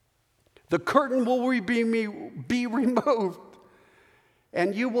 the curtain will be removed,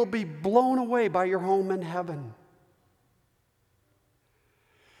 and you will be blown away by your home in heaven.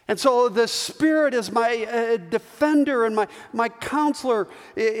 And so the Spirit is my defender, and my counselor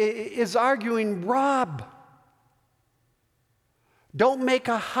is arguing, Rob, don't make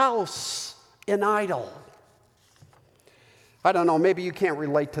a house an idol. I don't know, maybe you can't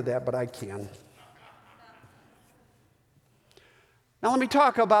relate to that, but I can. Now let me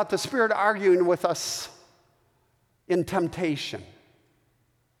talk about the Spirit arguing with us in temptation.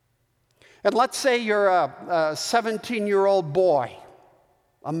 And let's say you're a 17-year-old boy,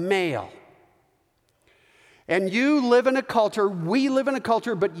 a male, and you live in a culture, we live in a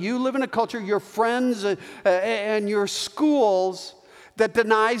culture, but you live in a culture, your friends and your schools, that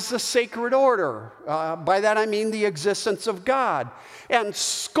denies the sacred order. By that I mean the existence of God. And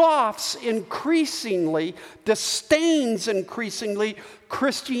scoffs increasingly, disdains increasingly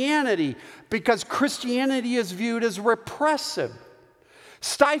Christianity, because Christianity is viewed as repressive,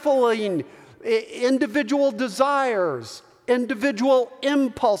 stifling individual desires, individual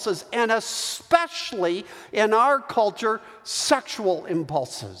impulses, and especially in our culture, sexual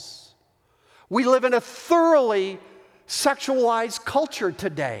impulses. We live in a thoroughly sexualized culture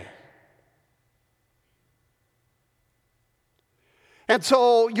today. And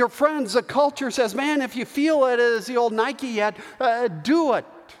so your friends, the culture says, man, if you feel it, as the old Nike ad, do it.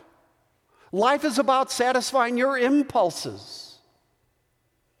 Life is about satisfying your impulses.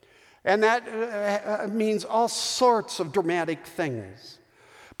 And that means all sorts of dramatic things.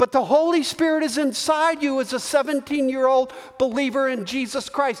 But the Holy Spirit is inside you as a 17-year-old believer in Jesus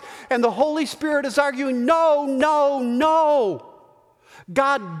Christ. And the Holy Spirit is arguing, no, no, no.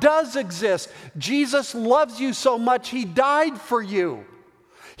 God does exist. Jesus loves you so much, He died for you.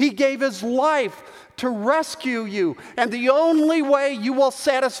 He gave His life to rescue you. And the only way you will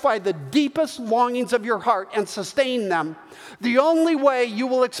satisfy the deepest longings of your heart and sustain them, the only way you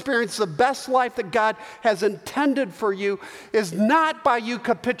will experience the best life that God has intended for you, is not by you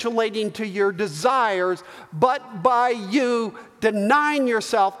capitulating to your desires, but by you denying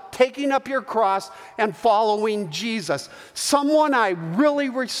yourself, taking up your cross, and following Jesus. Someone I really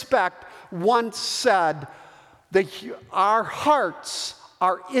respect once said that our hearts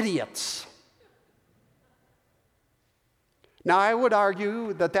are idiots. Now, I would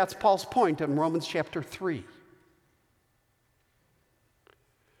argue that that's Paul's point in Romans chapter 3.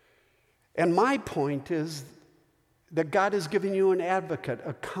 And my point is that God has given you an advocate,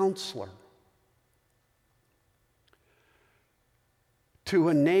 a counselor, to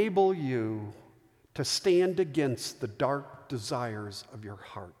enable you to stand against the dark desires of your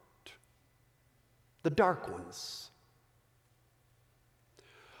heart, the dark ones.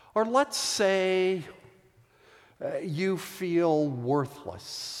 Or let's say you feel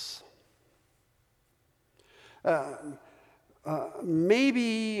worthless.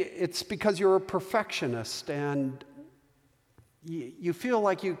 Maybe it's because you're a perfectionist and you feel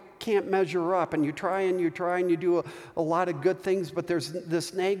like you can't measure up, and you try and you do a lot of good things, but there's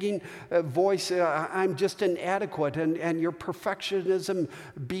this nagging voice, I'm just inadequate, and your perfectionism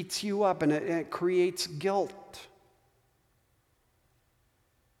beats you up, and it creates guilt.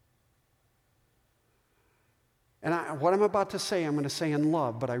 And what I'm about to say, I'm going to say in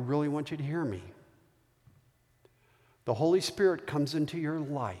love, but I really want you to hear me. The Holy Spirit comes into your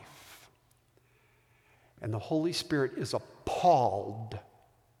life, and the Holy Spirit is appalled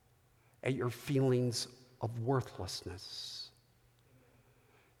at your feelings of worthlessness,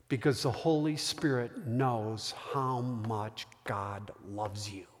 because the Holy Spirit knows how much God loves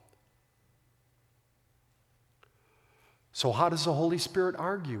you. So how does the Holy Spirit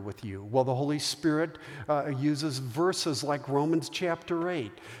argue with you? Well, the Holy Spirit uses verses like Romans chapter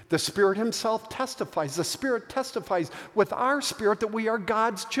 8. The Spirit Himself testifies. The Spirit testifies with our spirit that we are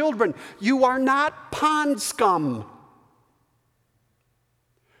God's children. You are not pond scum.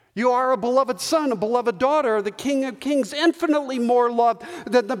 You are a beloved son, a beloved daughter, the King of Kings, infinitely more loved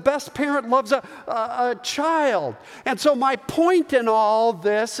than the best parent loves a child. And so my point in all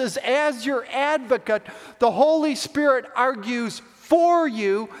this is, as your advocate, the Holy Spirit argues for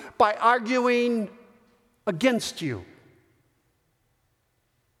you by arguing against you.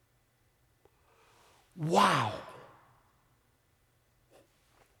 Wow.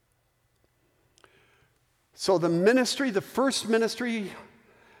 So the first ministry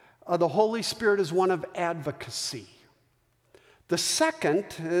of the Holy Spirit is one of advocacy. The second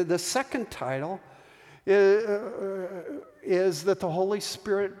title is that the Holy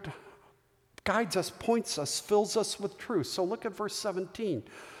Spirit guides us, points us, fills us with truth. So look at verse 17.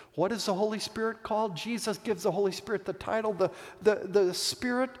 What is the Holy Spirit called? Jesus gives the Holy Spirit the title, the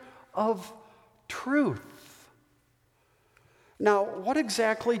Spirit of truth. Now, what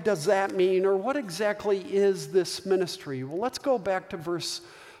exactly does that mean, or what exactly is this ministry? Well, let's go back to verse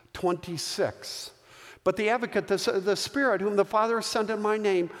 26. But the advocate, the Spirit whom the Father has sent in my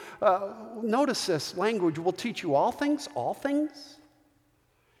name, notice this language, will teach you all things,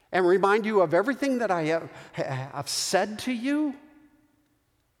 and remind you of everything that I have said to you.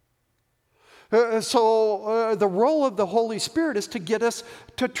 So the role of the Holy Spirit is to get us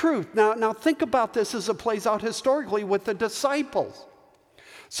to truth. Now think about this as it plays out historically with the disciples.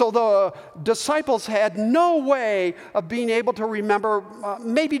 So the disciples had no way of being able to remember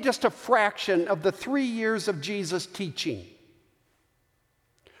maybe just a fraction of the 3 years of Jesus' teaching.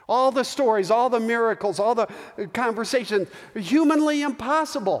 All the stories, all the miracles, all the conversations, humanly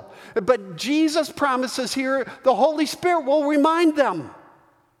impossible. But Jesus promises here the Holy Spirit will remind them.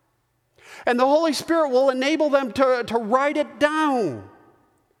 And the Holy Spirit will enable them to write it down.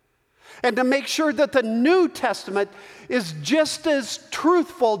 And to make sure that the New Testament is just as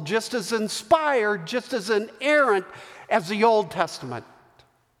truthful, just as inspired, just as inerrant as the Old Testament.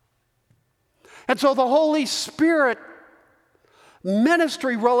 And so the Holy Spirit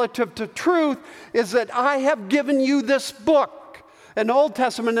ministry relative to truth is that I have given you this book, an Old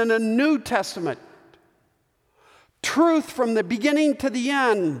Testament and a New Testament. Truth from the beginning to the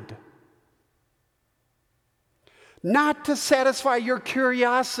end. Not to satisfy your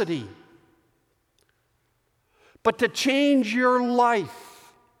curiosity, but to change your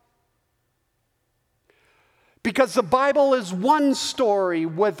life. Because the Bible is one story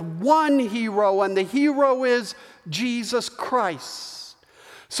with one hero, and the hero is Jesus Christ.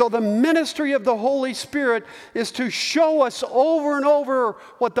 So the ministry of the Holy Spirit is to show us over and over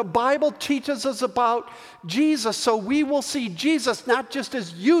what the Bible teaches us about Jesus, so we will see Jesus not just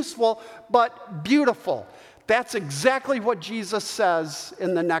as useful, but beautiful. That's exactly what Jesus says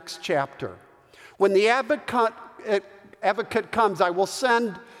in the next chapter. When the advocate comes, I will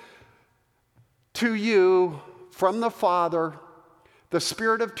send to you from the Father the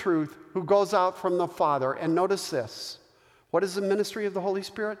Spirit of truth who goes out from the Father. And notice this. What is the ministry of the Holy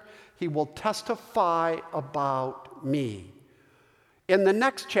Spirit? He will testify about me. In the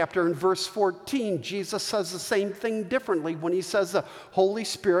next chapter, in verse 14, Jesus says the same thing differently when he says the Holy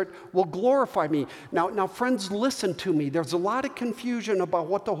Spirit will glorify me. Now, friends, listen to me. There's a lot of confusion about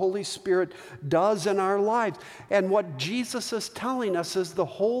what the Holy Spirit does in our lives. And what Jesus is telling us is the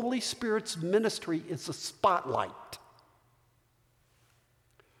Holy Spirit's ministry is a spotlight.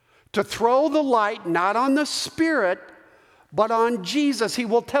 To throw the light not on the Spirit, but on Jesus. He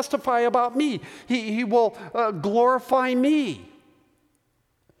will testify about me. He will glorify me.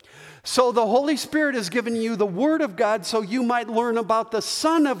 So the Holy Spirit has given you the Word of God so you might learn about the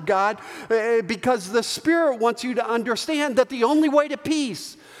Son of God, because the Spirit wants you to understand that the only way to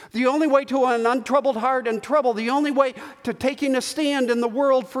peace, the only way to an untroubled heart and trouble, the only way to taking a stand in the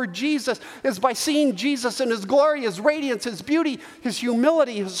world for Jesus is by seeing Jesus in His glory, His radiance, His beauty, His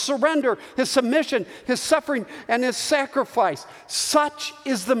humility, His surrender, His submission, His suffering, and His sacrifice. Such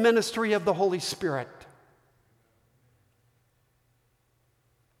is the ministry of the Holy Spirit.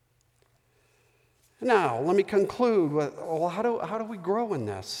 Now, let me conclude with, well, how do we grow in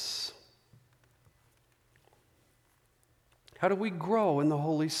this? How do we grow in the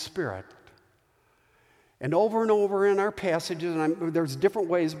Holy Spirit? And over in our passages, and there's different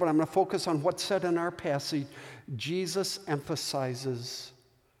ways, but I'm going to focus on what's said in our passage. Jesus emphasizes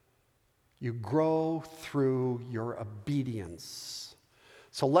you grow through your obedience.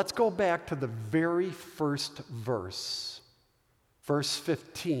 So let's go back to the very first verse, verse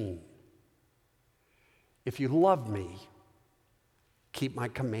 15. If you love me, keep my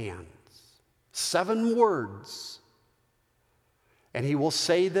commands. 7 words. And he will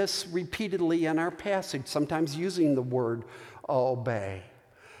say this repeatedly in our passage, sometimes using the word obey.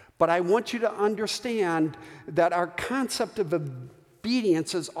 But I want you to understand that our concept of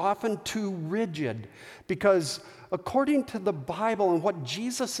obedience is often too rigid, because according to the Bible and what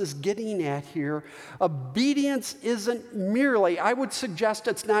Jesus is getting at here, obedience isn't merely, I would suggest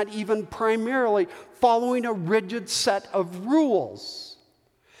it's not even primarily, following a rigid set of rules,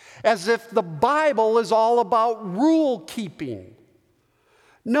 as if the Bible is all about rule keeping.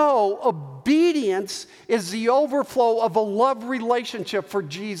 No, obedience is the overflow of a love relationship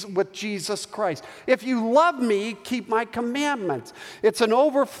with Jesus Christ. If you love me, keep my commandments. It's an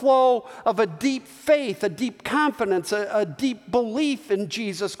overflow of a deep faith, a deep confidence, a deep belief in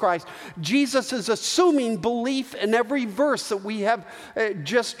Jesus Christ. Jesus is assuming belief in every verse that we have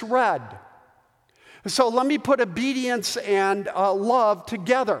just read. So let me put obedience and love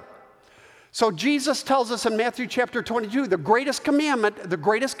together. So Jesus tells us in Matthew chapter 22, the greatest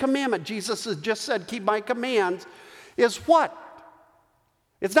commandment Jesus has just said, keep my commands, is what?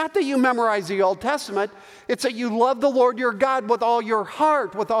 It's not that you memorize the Old Testament. It's that you love the Lord your God with all your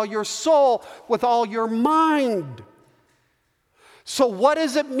heart, with all your soul, with all your mind. So what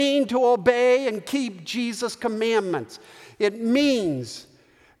does it mean to obey and keep Jesus' commandments? It means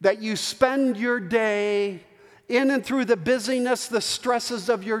that you spend your day in and through the busyness, the stresses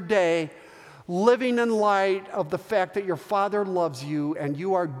of your day, living in light of the fact that your Father loves you and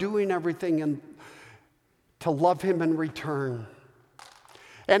you are doing everything to love Him in return.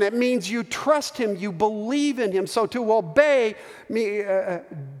 And it means you trust Him, you believe in Him. So to obey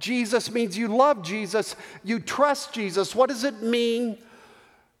Jesus means you love Jesus, you trust Jesus. What does it mean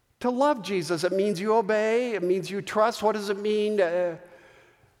to love Jesus? It means you obey, it means you trust. What does it mean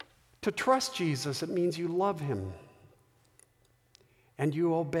to trust Jesus? It means you love Him and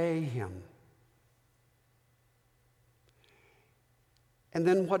you obey Him. And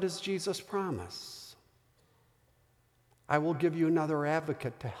then what does Jesus promise? I will give you another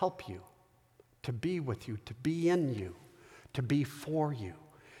advocate to help you, to be with you, to be in you, to be for you.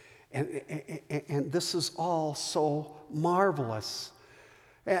 And this is all so marvelous.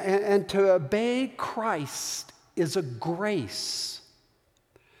 And to obey Christ is a grace,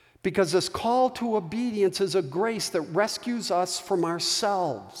 because this call to obedience is a grace that rescues us from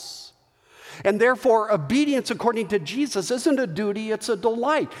ourselves. And therefore, obedience according to Jesus isn't a duty, it's a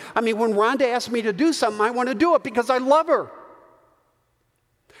delight. I mean, when Rhonda asks me to do something, I want to do it because I love her.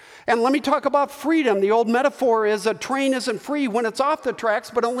 And let me talk about freedom. The old metaphor is a train isn't free when it's off the tracks,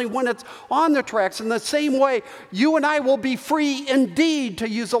 but only when it's on the tracks. In the same way, you and I will be free indeed, to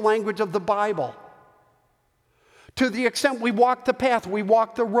use the language of the Bible. To the extent we walk the path, we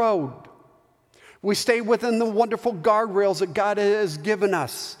walk the road. We stay within the wonderful guardrails that God has given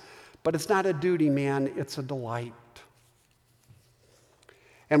us. But it's not a duty, man, it's a delight.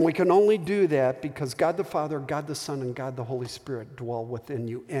 And we can only do that because God the Father, God the Son, and God the Holy Spirit dwell within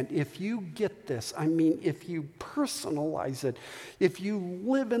you. And if you get this, I mean, if you personalize it, if you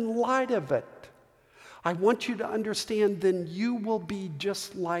live in light of it, I want you to understand then you will be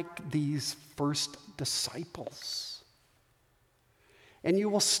just like these first disciples. And you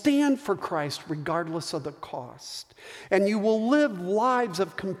will stand for Christ regardless of the cost. And you will live lives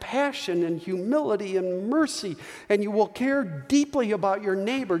of compassion and humility and mercy. And you will care deeply about your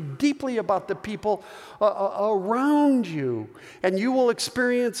neighbor, deeply about the people around you. And you will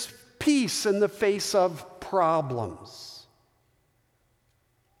experience peace in the face of problems.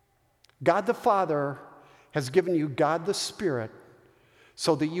 God the Father has given you God the Spirit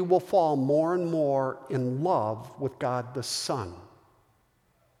so that you will fall more and more in love with God the Son.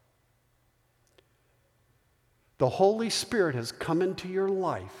 The Holy Spirit has come into your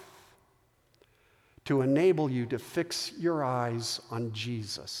life to enable you to fix your eyes on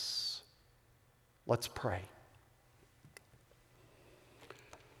Jesus. Let's pray.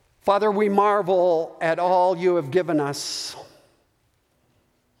 Father, we marvel at all you have given us.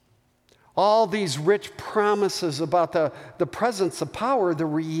 All these rich promises about the presence, the power, the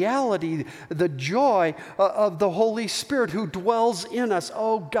reality, the joy of the Holy Spirit who dwells in us.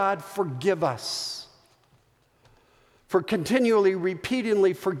 Oh God, forgive us for continually,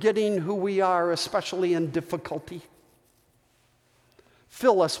 repeatedly forgetting who we are, especially in difficulty.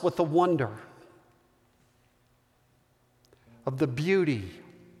 Fill us with the wonder of the beauty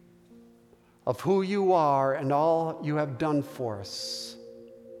of who you are and all you have done for us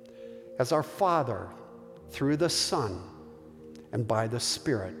as our Father, through the Son, and by the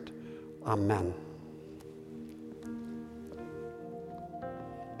Spirit. Amen.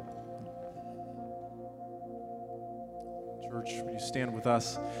 Church, will you stand with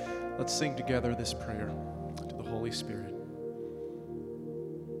us? Let's sing together this prayer to the Holy Spirit.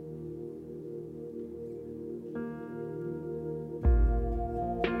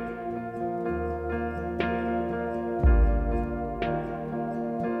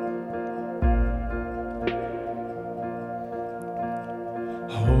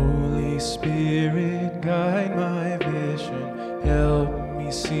 Holy Spirit, guide my vision. Help me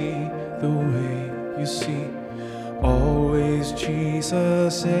see the way you see. Always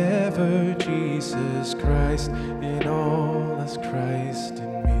Jesus, ever Jesus Christ, in all as Christ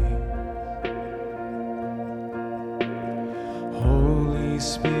in me. Holy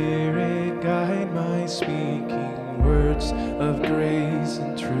Spirit, guide my speaking, words of grace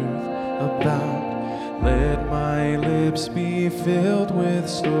and truth abound. Let my lips be filled with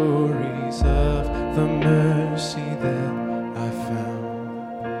stories of the mercy that I found.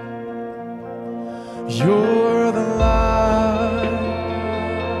 You're the light,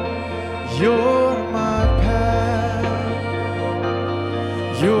 you're my path,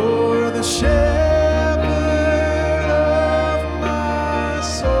 you're the shepherd of my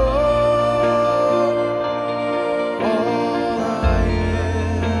soul.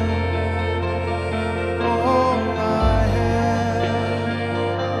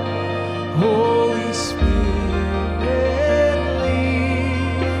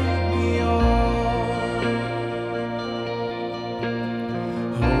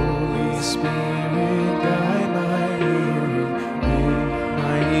 Spirit, guide my hearing, make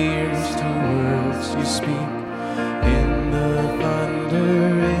my ears to words you speak. In the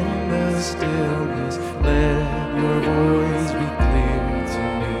thunder, in the stillness, let your voice be clear to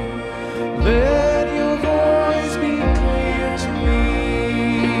me. Let your voice be clear to me.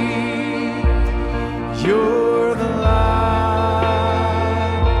 You're the light,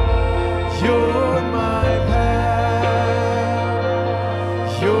 you're my path,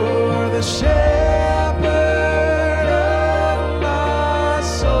 you're the shepherd of my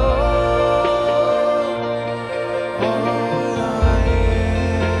soul. All I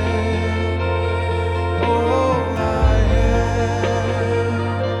am, all I am.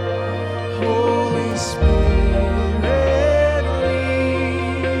 Holy Spirit,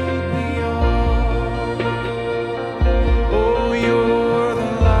 lead me on. Oh, you're the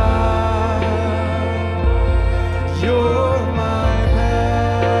light, you're my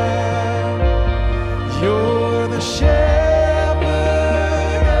path, you're the shepherd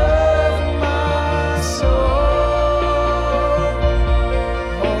of my soul.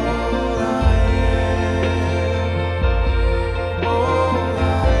 All I am, all I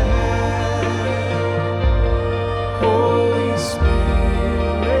am. Holy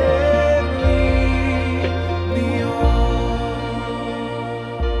Spirit, lead me on.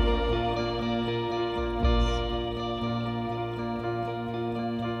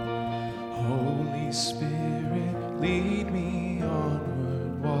 Holy Spirit, lead me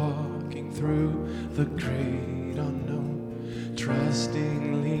onward, walking through the great unknown,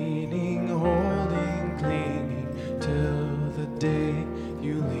 trusting, leaning, holding, clinging, till the day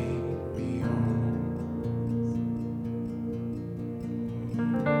you lead me home.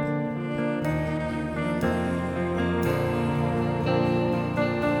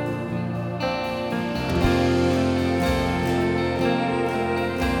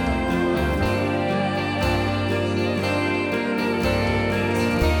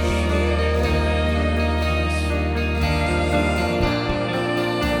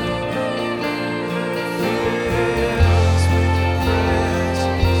 Fills with your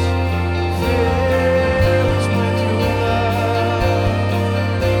presence, fills with your love,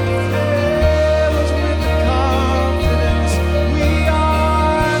 fills with the confidence we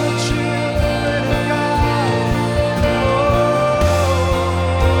are the children of God.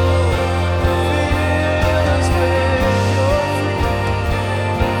 Fill us with your fruit,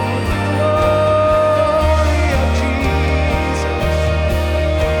 the glory of Jesus.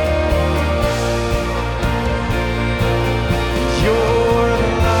 You're the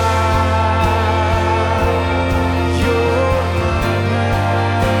light, you're my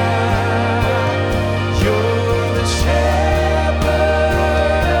path, you're the shepherd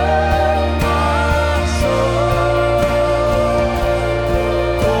of my soul.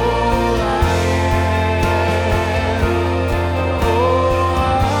 All I am, all I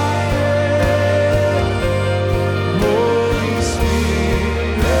am. Holy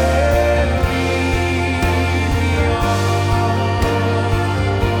Spirit, lead me on.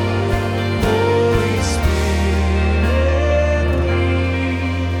 Holy Spirit,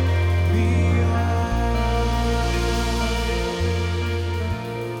 lead me on.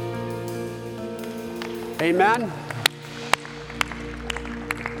 Amen.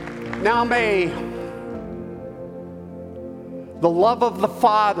 Now may the love of the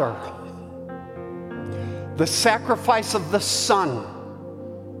Father, the sacrifice of the Son,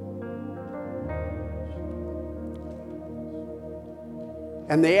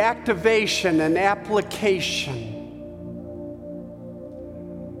 and the activation and application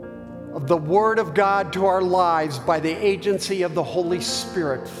of the Word of God to our lives by the agency of the Holy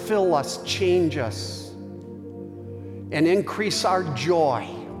Spirit fill us, change us, and increase our joy.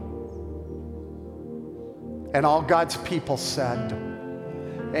 And all God's people said,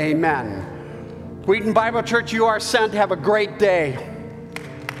 amen. Wheaton Bible Church, you are sent. Have a great day.